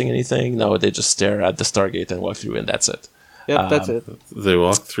 am I missing anything? No, they just stare at the Stargate and walk through, and that's it. Yep, that's it. They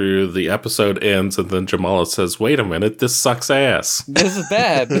walk through, the episode ends, and then Jamala says, wait a minute, this sucks ass. This is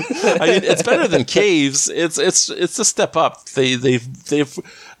bad. I mean, it's better than caves. It's a step up. They've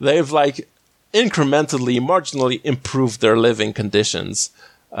like incrementally, marginally improved their living conditions,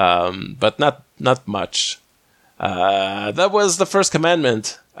 but not much. That was the first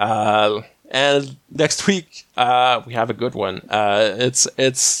commandment. And next week, we have a good one.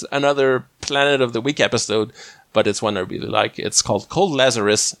 It's another Planet of the Week episode, but it's one I really like. It's called Cold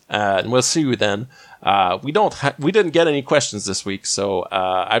Lazarus, and we'll see you then. We didn't get any questions this week, so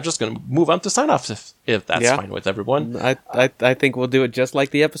I'm just going to move on to sign off if that's fine with everyone. I think we'll do it just like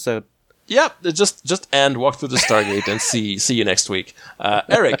the episode. Yep, just end, walk through the Stargate, and see you next week.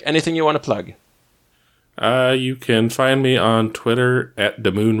 Eric, anything you want to plug? You can find me on Twitter at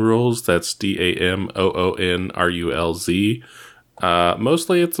DamoonRules. That's DamoonRulz.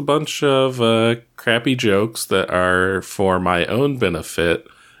 Mostly it's a bunch of crappy jokes that are for my own benefit,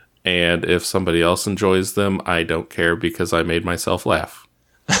 and if somebody else enjoys them, I don't care because I made myself laugh.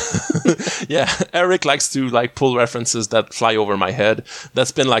 Yeah, Eric likes to like pull references that fly over my head.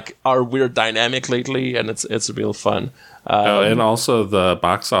 That's been like our weird dynamic lately, and it's real fun. And also the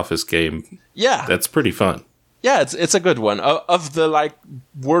box office game. Yeah, that's pretty fun. Yeah, it's a good one. Of the like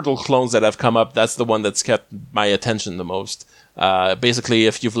Wordle clones that have come up, that's the one that's kept my attention the most. Basically,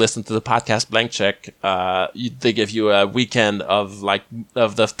 if you've listened to the podcast Blank Check, they give you a weekend of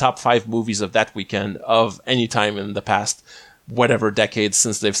the top 5 movies of that weekend of any time in the past whatever decades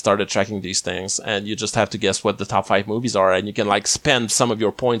since they've started tracking these things, and you just have to guess what the top 5 movies are, and you can like spend some of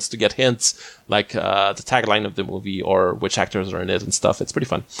your points to get hints like the tagline of the movie or which actors are in it and stuff. It's pretty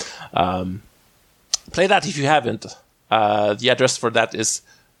fun. Play that if you haven't. The address for that is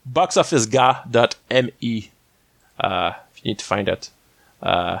boxofficega.me if you need to find it.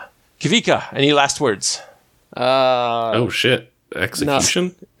 Kavika, any last words? Oh shit.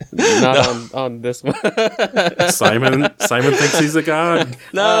 Execution? Not on this one. Simon thinks he's a god.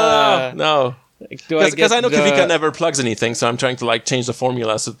 No. Because I know Kavika never plugs anything, so I'm trying to like change the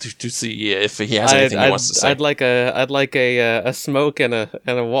formula to see if he has anything he wants to say. I'd like a smoke and a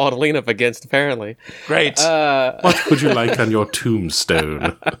wall to lean up against. Apparently, great. What would you like on your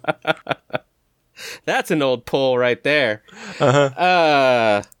tombstone? That's an old pull right there.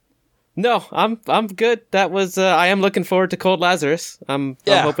 No, I'm good. That was. I am looking forward to Cold Lazarus. I'm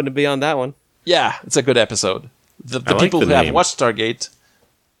hoping to be on that one. Yeah, it's a good episode. The people who have watched Stargate.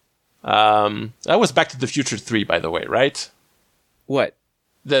 That was Back to the Future 3, by the way, right? What?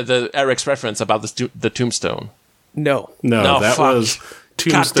 The Eric's reference about the tombstone. No, that was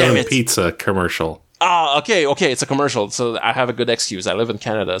Tombstone Pizza commercial. Ah, okay, it's a commercial, so I have a good excuse. I live in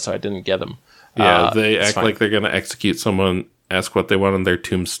Canada, so I didn't get them. Yeah, they act like they're going to execute someone, ask what they want on their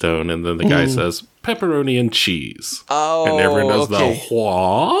tombstone, and then the guy says, pepperoni and cheese. Oh, and everyone does the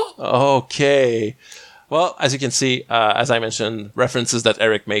what? Okay. Well, as you can see, as I mentioned, references that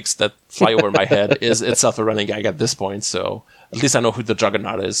Eric makes that fly over my head is itself a running gag at this point, so at least I know who the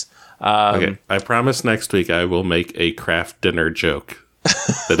Juggernaut is. Okay, I promise next week I will make a craft dinner joke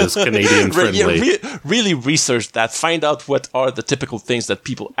that is Canadian friendly. Really research that. Find out what are the typical things that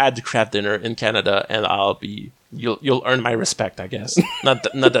people add to craft dinner in Canada, and you'll earn my respect, I guess. not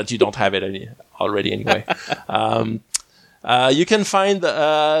that you don't have it already anyway. You can find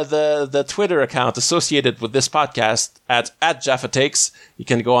the Twitter account associated with this podcast at Jaffa Takes. You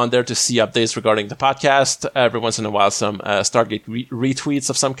can go on there to see updates regarding the podcast. Every once in a while, some Stargate retweets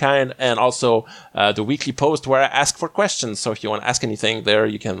of some kind, and also the weekly post where I ask for questions. So if you want to ask anything there,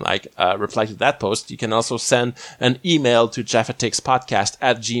 you can reply to that post. You can also send an email to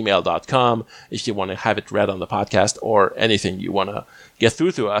jaffatakes@gmail.com if you want to have it read on the podcast or anything you want to get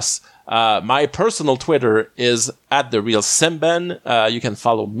through to us. My personal Twitter is @TheRealSimben. You can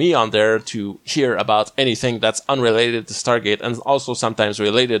follow me on there to hear about anything that's unrelated to Stargate and also sometimes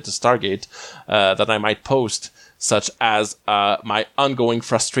related to Stargate that I might post, such as my ongoing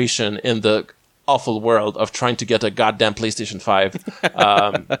frustration in the awful world of trying to get a goddamn PlayStation 5.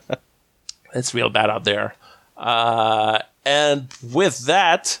 It's real bad out there. And with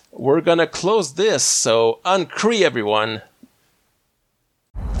that, we're going to close this. So, uncree everyone.